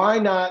 why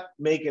not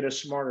make it a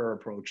smarter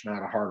approach,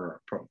 not a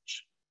harder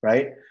approach,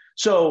 right?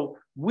 So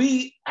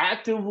we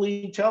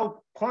actively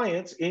tell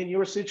clients in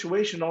your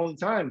situation all the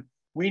time,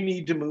 we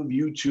need to move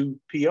you to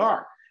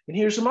PR. And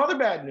here's some other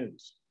bad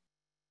news.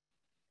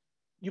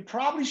 You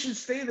probably should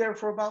stay there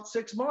for about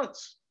 6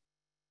 months,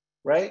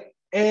 right?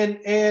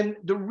 And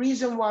the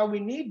reason why we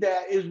need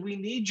that is we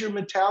need your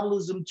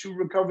metabolism to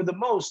recover the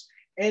most.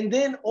 And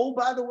then, oh,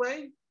 by the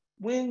way,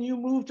 when you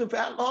move to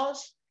fat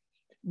loss,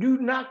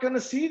 you're not going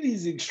to see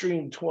these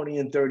extreme 20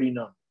 and 30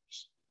 numbers,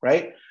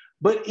 right?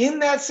 But in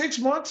that 6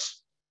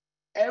 months,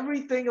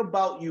 everything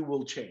about you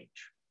will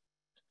change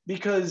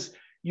because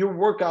your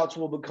workouts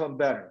will become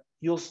better.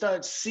 You'll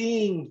start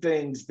seeing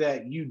things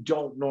that you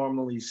don't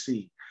normally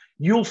see.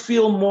 You'll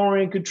feel more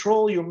in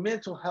control. Your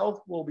mental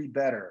health will be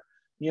better.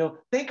 You know,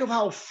 think of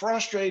how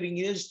frustrating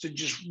it is to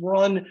just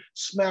run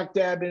smack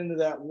dab into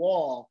that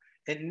wall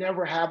and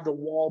never have the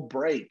wall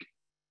break.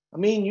 I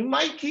mean, you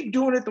might keep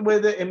doing it the way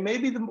that, and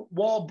maybe the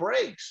wall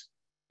breaks,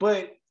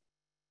 but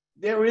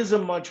there is a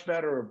much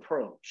better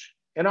approach.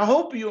 And I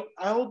hope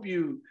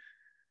you,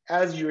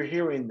 as you're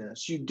hearing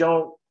this, you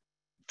don't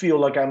feel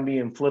like I'm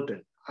being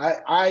flippant.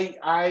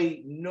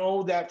 I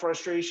know that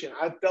frustration.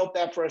 I felt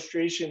that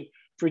frustration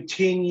for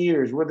 10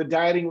 years where the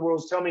dieting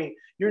world's telling me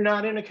you're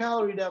not in a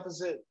calorie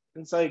deficit.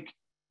 It's like,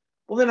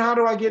 well, then how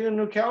do I get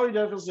into a calorie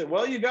deficit?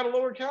 Well, you got to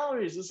lower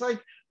calories. It's like,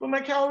 but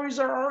my calories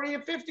are already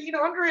at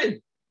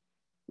 1,500,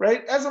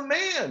 right? As a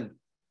man,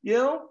 you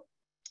know,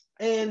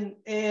 and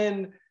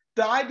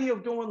the idea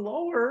of going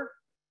lower,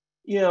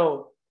 you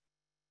know,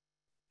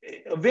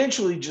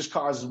 eventually just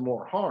causes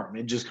more harm.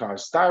 It just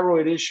causes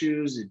thyroid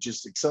issues. It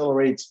just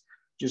accelerates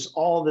just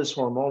all this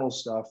hormonal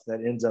stuff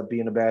that ends up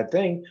being a bad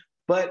thing.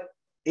 But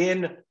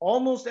in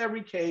almost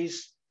every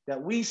case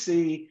that we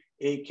see,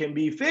 it can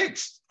be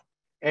fixed.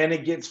 And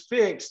it gets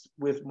fixed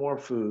with more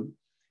food.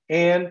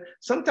 And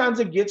sometimes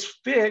it gets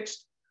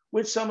fixed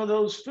with some of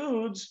those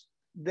foods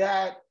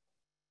that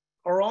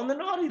are on the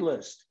naughty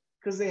list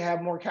because they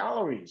have more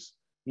calories,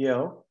 you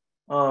know?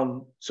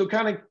 So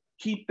kind of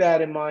keep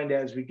that in mind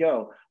as we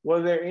go.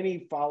 Were there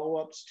any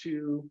follow-ups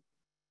to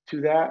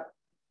that?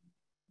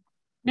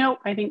 No,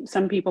 I think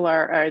some people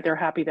are they're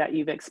happy that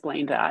you've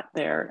explained that,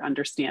 their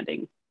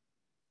understanding.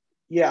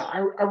 Yeah,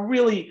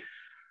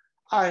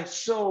 I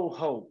so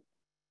hope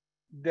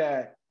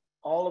that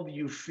all of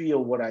you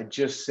feel what I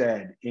just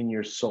said in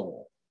your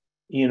soul.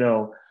 You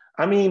know,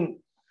 I mean,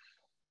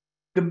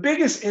 the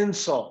biggest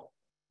insult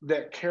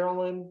that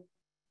Carolyn,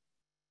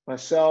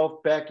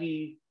 myself,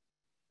 Becky,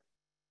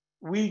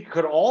 we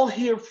could all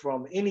hear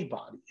from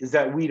anybody is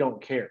that we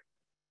don't care.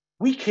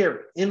 We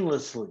care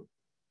endlessly.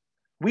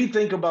 We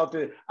think about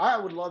I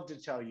would love to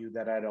tell you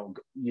that I don't,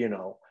 you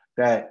know,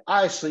 that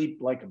I sleep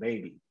like a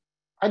baby.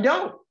 I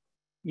don't,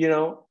 you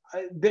know,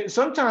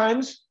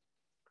 sometimes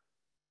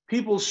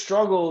people's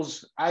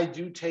struggles I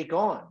do take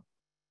on,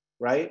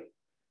 right?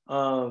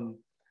 And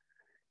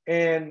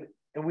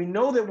we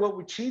know that what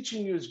we're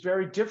teaching you is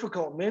very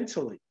difficult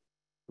mentally,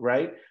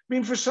 right? I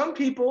mean, for some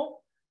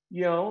people,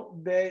 you know,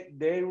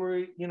 they were,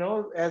 you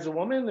know, as a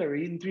woman, they're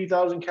eating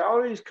 3,000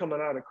 calories coming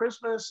out of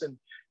Christmas, and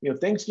you know,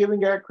 Thanksgiving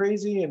got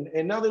crazy,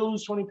 and now they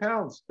lose 20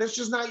 pounds. That's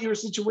just not your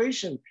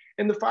situation.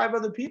 And the 5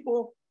 other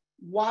people,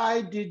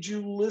 why did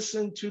you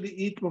listen to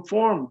the Eat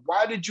Perform?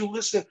 Why did you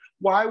listen?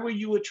 Why were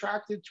you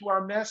attracted to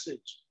our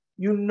message?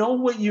 You know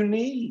what you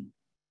need,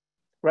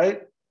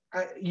 right?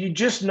 You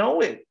just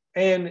know it.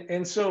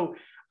 And so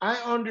I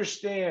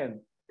understand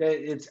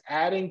that it's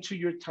adding to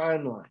your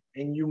timeline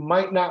and you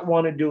might not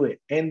want to do it,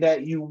 and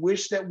that you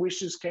wish that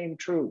wishes came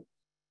true,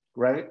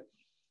 right?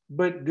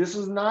 But this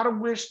is not a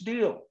wish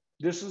deal.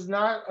 This is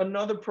not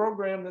another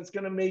program that's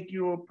going to make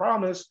you a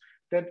promise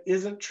that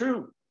isn't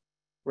true,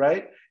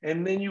 right?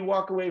 And then you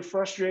walk away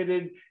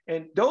frustrated,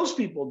 and those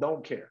people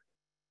don't care.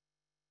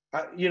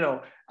 You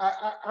know,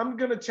 I'm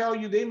going to tell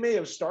you, they may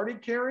have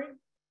started caring,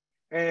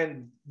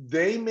 and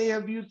they may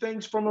have viewed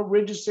things from a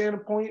rigid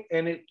standpoint,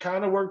 and it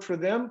kind of worked for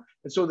them,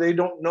 and so they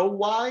don't know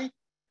why,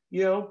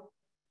 you know.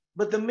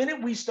 But the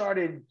minute we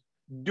started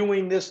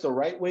doing this the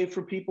right way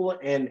for people,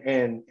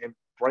 and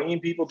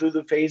bringing people through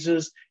the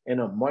phases in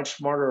a much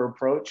smarter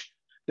approach,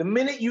 the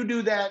minute you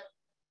do that,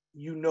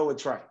 you know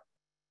it's right,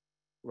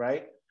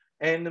 right?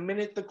 And the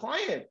minute the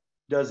client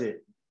does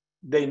it,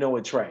 they know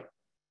it's right,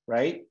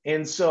 right?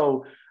 And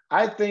so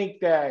I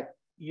think that,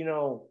 you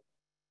know,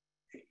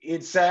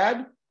 it's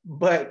sad,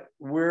 but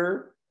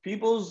we're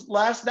people's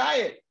last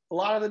diet a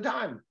lot of the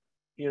time,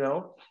 you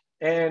know,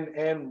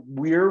 and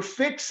we're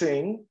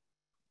fixing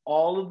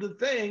all of the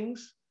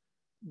things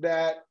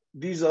that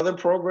these other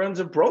programs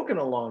have broken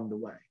along the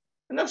way.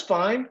 And that's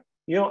fine.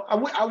 You know,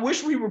 I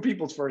wish we were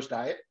people's first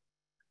diet,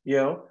 you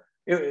know,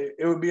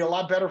 it would be a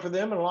lot better for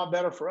them and a lot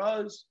better for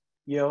us,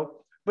 you know,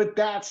 but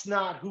that's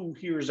not who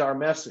hears our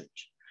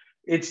message.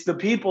 It's the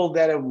people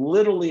that have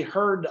literally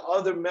heard the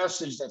other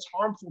message that's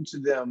harmful to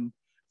them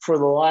for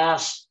the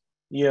last,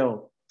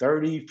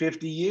 30,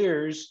 50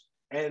 years,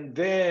 and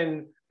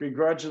then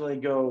begrudgingly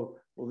go,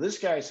 well, this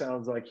guy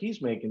sounds like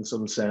he's making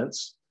some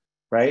sense,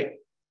 right?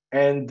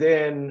 And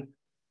then,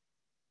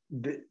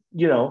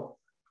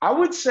 I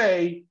would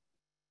say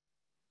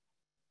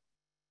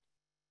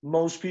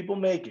most people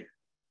make it.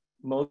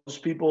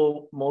 Most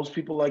people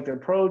like the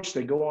approach.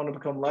 They go on to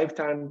become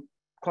lifetime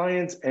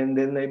clients, and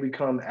then they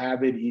become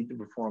avid Eat the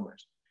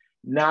Performers.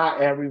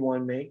 Not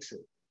everyone makes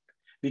it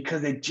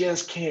because they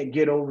just can't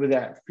get over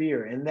that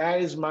fear. And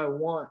that is my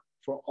want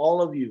for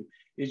all of you,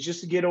 is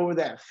just to get over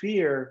that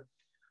fear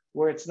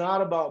where it's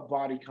not about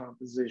body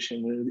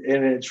composition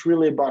and it's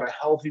really about a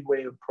healthy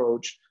way to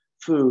approach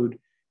food,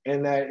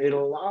 and that it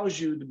allows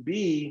you to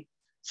be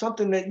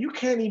something that you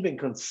can't even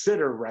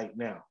consider right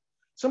now.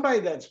 Somebody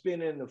that's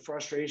been in the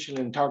frustration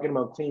and talking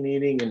about clean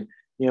eating, and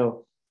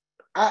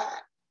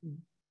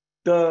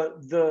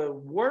the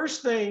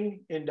worst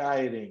thing in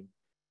dieting,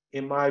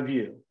 in my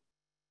view,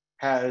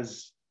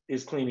 is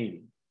clean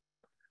eating,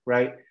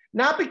 right?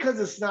 Not because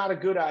it's not a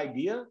good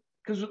idea,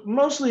 because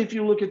mostly if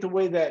you look at the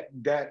way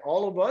that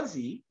all of us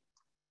eat,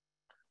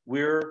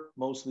 we're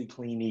mostly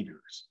clean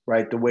eaters,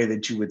 right? The way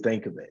that you would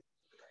think of it.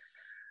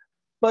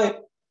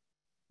 But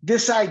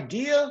this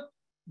idea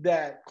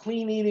that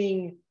clean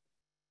eating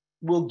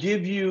will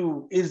give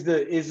you is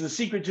the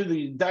secret to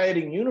the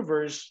dieting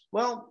universe.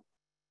 Well,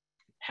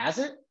 has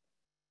it?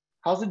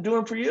 How's it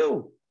doing for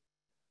you?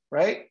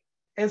 Right?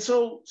 And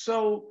so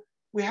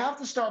we have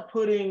to start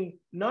putting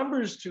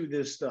numbers to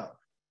this stuff.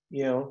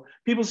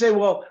 People say,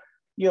 well,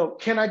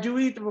 can I do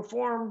Eat to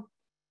Perform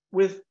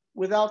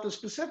without the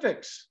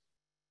specifics?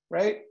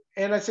 Right?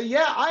 And I say,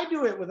 yeah, I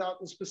do it without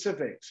the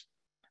specifics,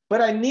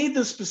 but I need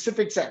the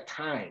specifics at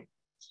times.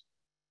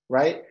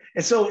 Right?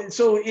 And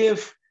so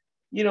if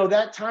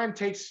that time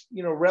takes,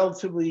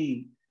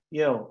 relatively,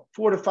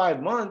 4 to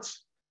 5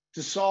 months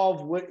to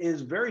solve what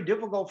is very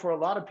difficult for a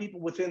lot of people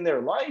within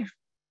their life,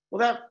 well,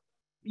 that,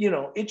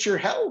 it's your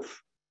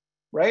health,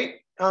 right?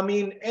 I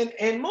mean,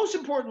 and most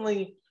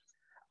importantly,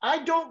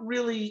 I don't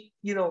really,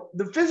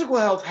 the physical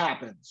health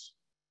happens.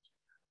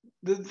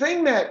 The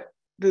thing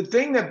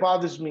that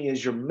bothers me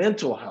is your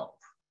mental health,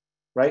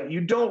 right?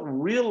 You don't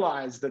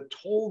realize the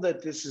toll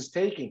that this is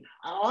taking.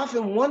 I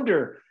often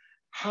wonder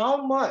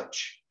how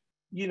much,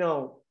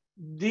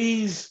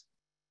 these,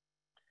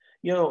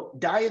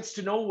 diets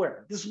to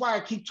nowhere. This is why I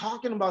keep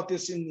talking about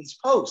this in these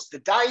posts, the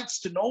diets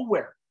to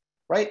nowhere,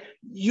 right?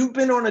 You've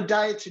been on a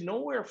diet to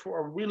nowhere for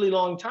a really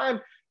long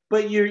time,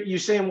 but you're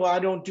saying, well, I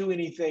don't do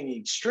anything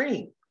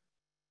extreme.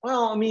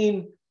 Well, I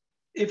mean,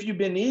 if you've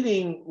been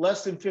eating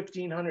less than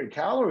 1,500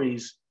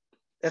 calories,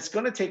 that's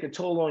going to take a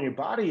toll on your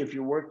body if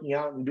you're working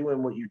out and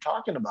doing what you're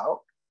talking about,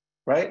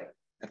 right?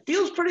 It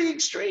feels pretty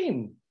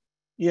extreme.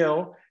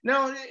 Now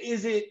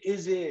is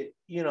it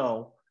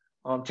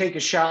take a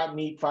shot and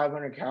eat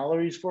 500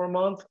 calories for a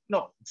month?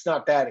 No, it's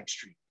not that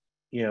extreme.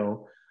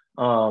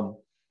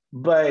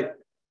 But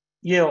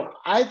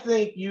I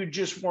think you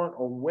just weren't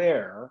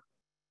aware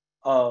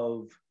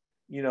of,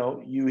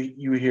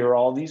 you hear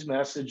all these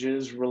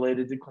messages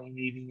related to clean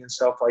eating and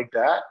stuff like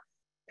that,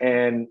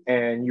 and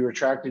you're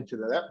attracted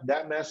to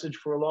that message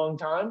for a long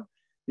time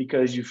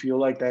because you feel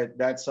like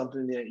that's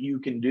something that you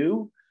can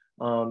do,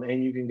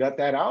 and you can gut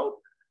that out.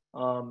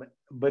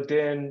 But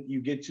then you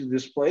get to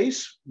this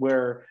place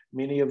where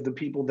many of the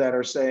people that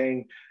are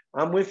saying,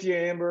 I'm with you,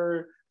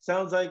 Amber,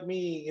 sounds like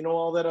me,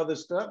 all that other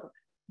stuff,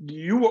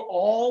 you were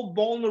all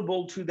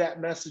vulnerable to that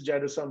message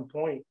at some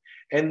point.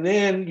 And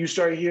then you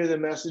start hearing the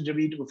message of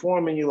Eat to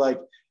Perform, and you're like,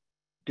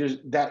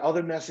 that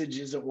other message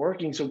isn't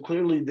working. So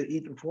clearly the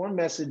Eat to Perform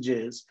message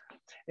is.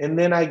 And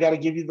then I got to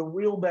give you the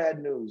real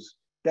bad news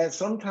that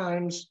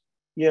sometimes,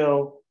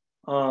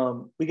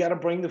 we got to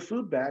bring the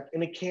food back,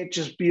 and it can't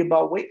just be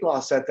about weight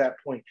loss at that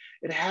point.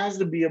 It has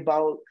to be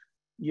about,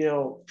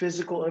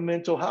 physical and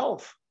mental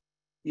health,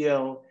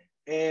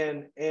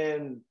 and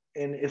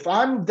if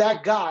I'm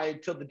that guy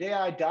till the day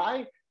I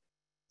die,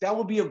 that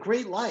will be a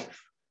great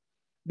life,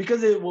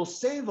 because it will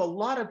save a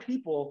lot of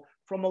people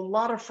from a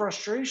lot of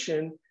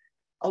frustration,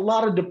 a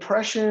lot of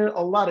depression,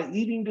 a lot of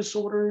eating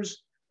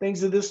disorders,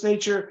 things of this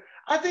nature.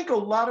 I think a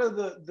lot of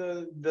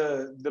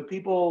the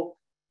people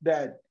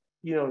that,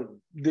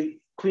 the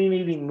clean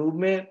eating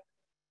movement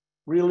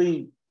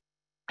really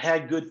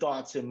had good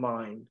thoughts in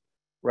mind,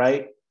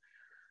 right?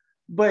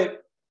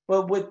 But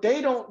what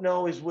they don't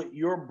know is what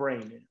your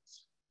brain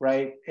is,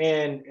 right?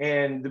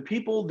 And the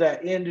people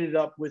that ended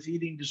up with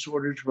eating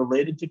disorders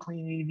related to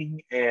clean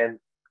eating and,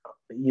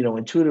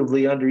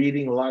 intuitively under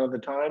eating a lot of the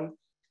time,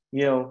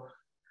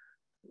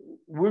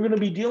 we're going to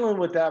be dealing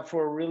with that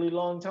for a really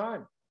long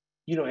time.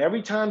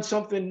 Every time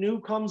something new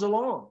comes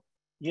along,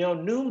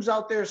 Noom's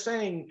out there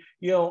saying,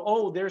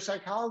 oh, their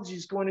psychology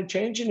is going to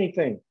change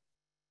anything.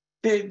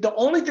 The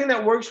only thing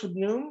that works with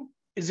Noom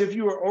is if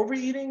you are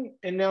overeating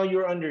and now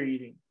you're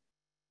undereating.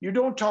 You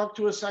don't talk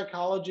to a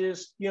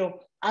psychologist.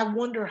 I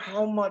wonder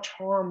how much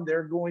harm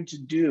they're going to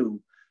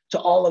do to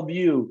all of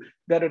you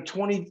that are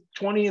 20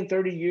 and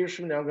 30 years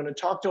from now going to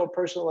talk to a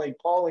person like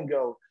Paul and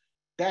go,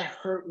 that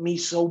hurt me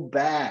so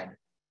bad,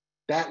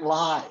 that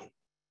lie,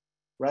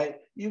 right?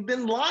 You've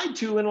been lied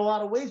to in a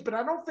lot of ways, but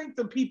I don't think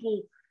the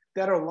people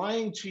that are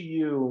lying to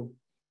you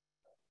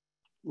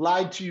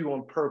lied to you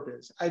on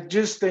purpose. I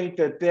just think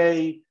that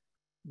they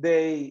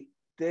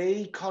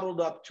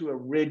cuddled up to a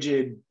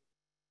rigid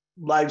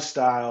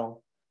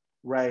lifestyle,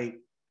 right?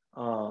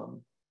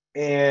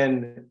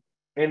 And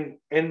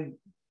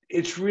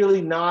it's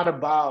really not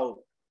about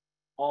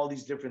all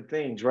these different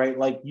things, right?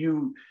 Like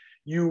you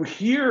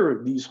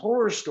hear these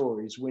horror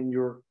stories when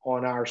you're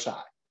on our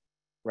side,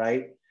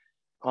 right?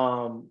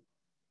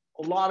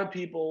 A lot of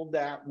people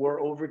that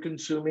were over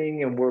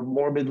consuming and were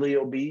morbidly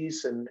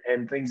obese and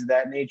things of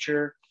that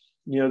nature,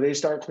 they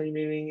start clean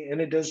eating,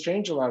 and it does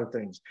change a lot of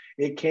things.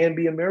 It can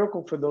be a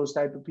miracle for those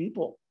type of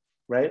people,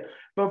 right?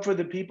 But for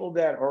the people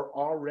that are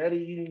already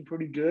eating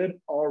pretty good,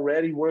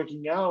 already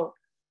working out,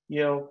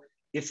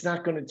 it's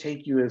not going to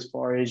take you as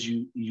far as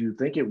you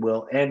think it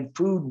will, and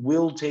food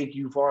will take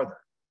you farther,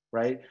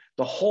 right?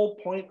 The whole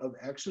point of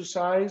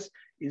exercise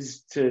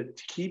is to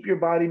keep your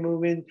body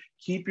moving,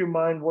 keep your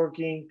mind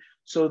working,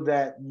 so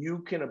that you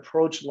can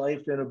approach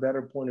life in a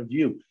better point of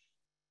view.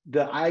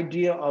 The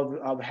idea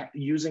of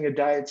using a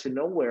diet to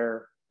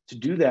nowhere to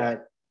do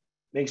that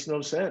makes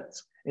no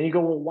sense. And you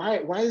go, well,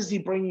 why is he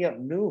bringing up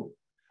Noom?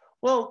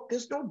 Well,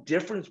 there's no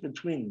difference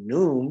between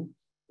Noom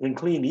and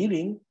clean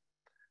eating.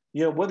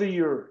 Whether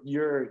you're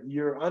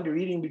under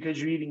eating because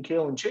you're eating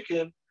kale and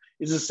chicken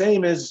is the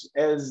same as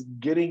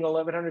getting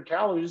 1,100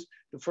 calories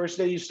the first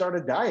day you start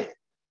a diet,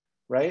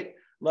 right?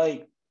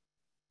 Like,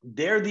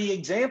 they're the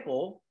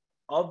example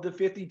of the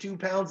 52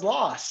 pounds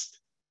lost,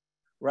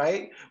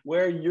 right?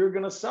 Where you're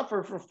going to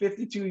suffer for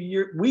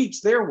 52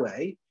 weeks their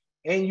way,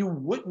 and you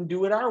wouldn't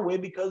do it our way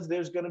because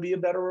there's going to be a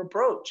better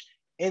approach.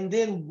 And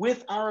then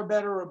with our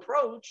better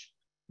approach,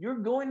 you're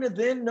going to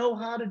then know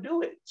how to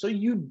do it. So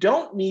you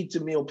don't need to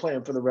meal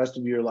plan for the rest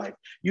of your life.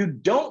 You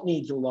don't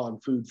need to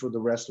log food for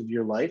the rest of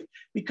your life,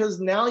 because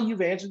now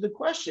you've answered the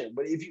question.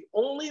 But if you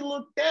only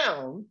look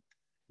down,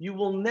 you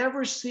will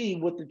never see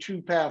what the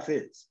true path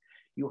is.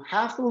 You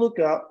have to look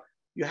up.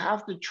 You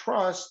have to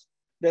trust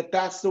that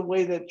that's the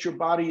way that your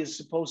body is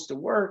supposed to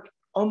work,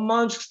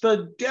 amongst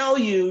the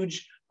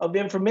deluge of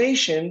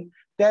information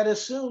that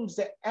assumes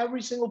that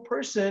every single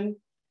person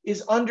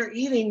is under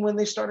eating when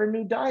they start a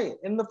new diet.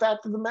 And the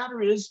fact of the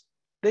matter is,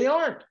 they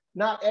aren't.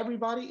 Not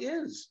everybody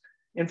is.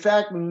 In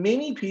fact,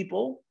 many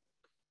people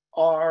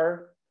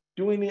are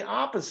doing the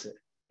opposite,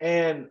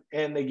 and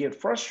they get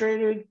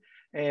frustrated.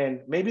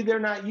 And maybe they're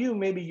not you.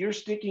 Maybe you're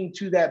sticking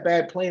to that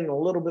bad plan a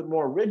little bit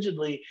more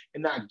rigidly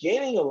and not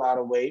gaining a lot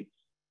of weight.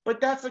 But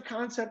that's the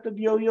concept of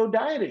yo-yo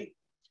dieting,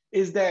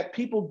 is that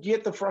people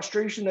get the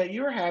frustration that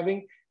you're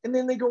having, and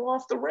then they go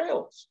off the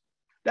rails.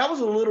 That was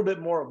a little bit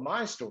more of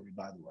my story,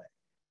 by the way.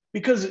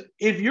 Because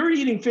if you're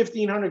eating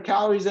 1,500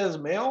 calories as a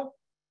male,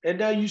 and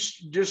now you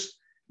just,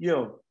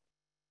 you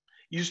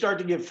start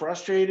to get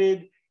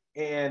frustrated,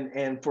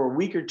 and for a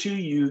week or two,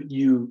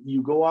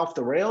 you go off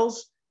the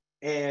rails,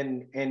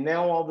 and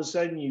now all of a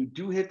sudden you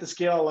do hit the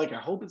scale, like, I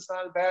hope it's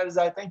not as bad as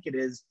I think it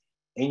is,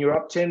 and you're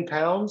up 10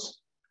 pounds.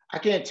 I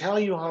can't tell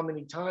you how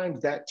many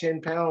times that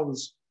 10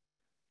 pounds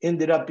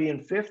ended up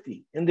being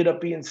 50, ended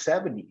up being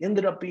 70,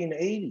 ended up being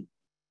 80,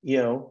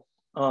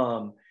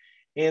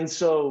 And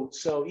so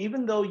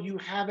even though you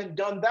haven't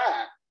done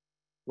that,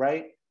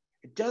 right,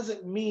 it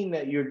doesn't mean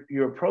that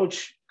your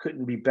approach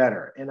couldn't be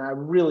better. And I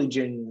really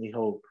genuinely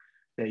hope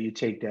that you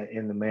take that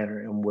in the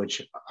manner in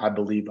which I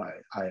believe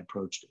I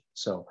approached it.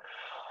 So,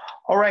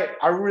 all right,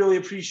 I really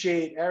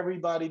appreciate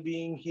everybody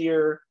being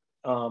here.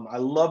 I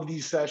love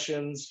these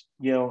sessions.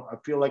 I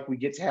feel like we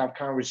get to have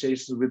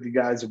conversations with you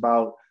guys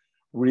about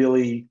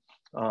really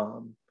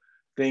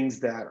things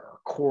that are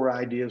core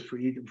ideas for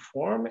Eat to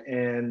Perform,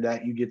 and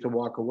that you get to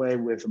walk away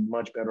with a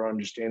much better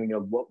understanding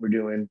of what we're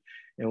doing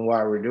and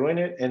why we're doing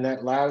it. And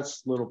that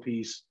last little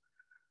piece,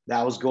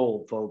 that was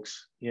gold,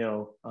 folks.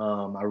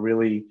 I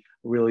really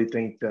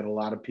think that a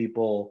lot of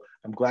people,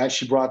 I'm glad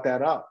she brought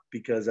that up,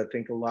 because I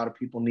think a lot of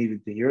people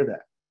needed to hear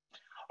that.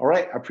 All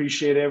right, I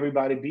appreciate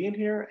everybody being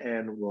here,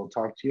 and we'll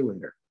talk to you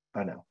later.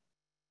 Bye now.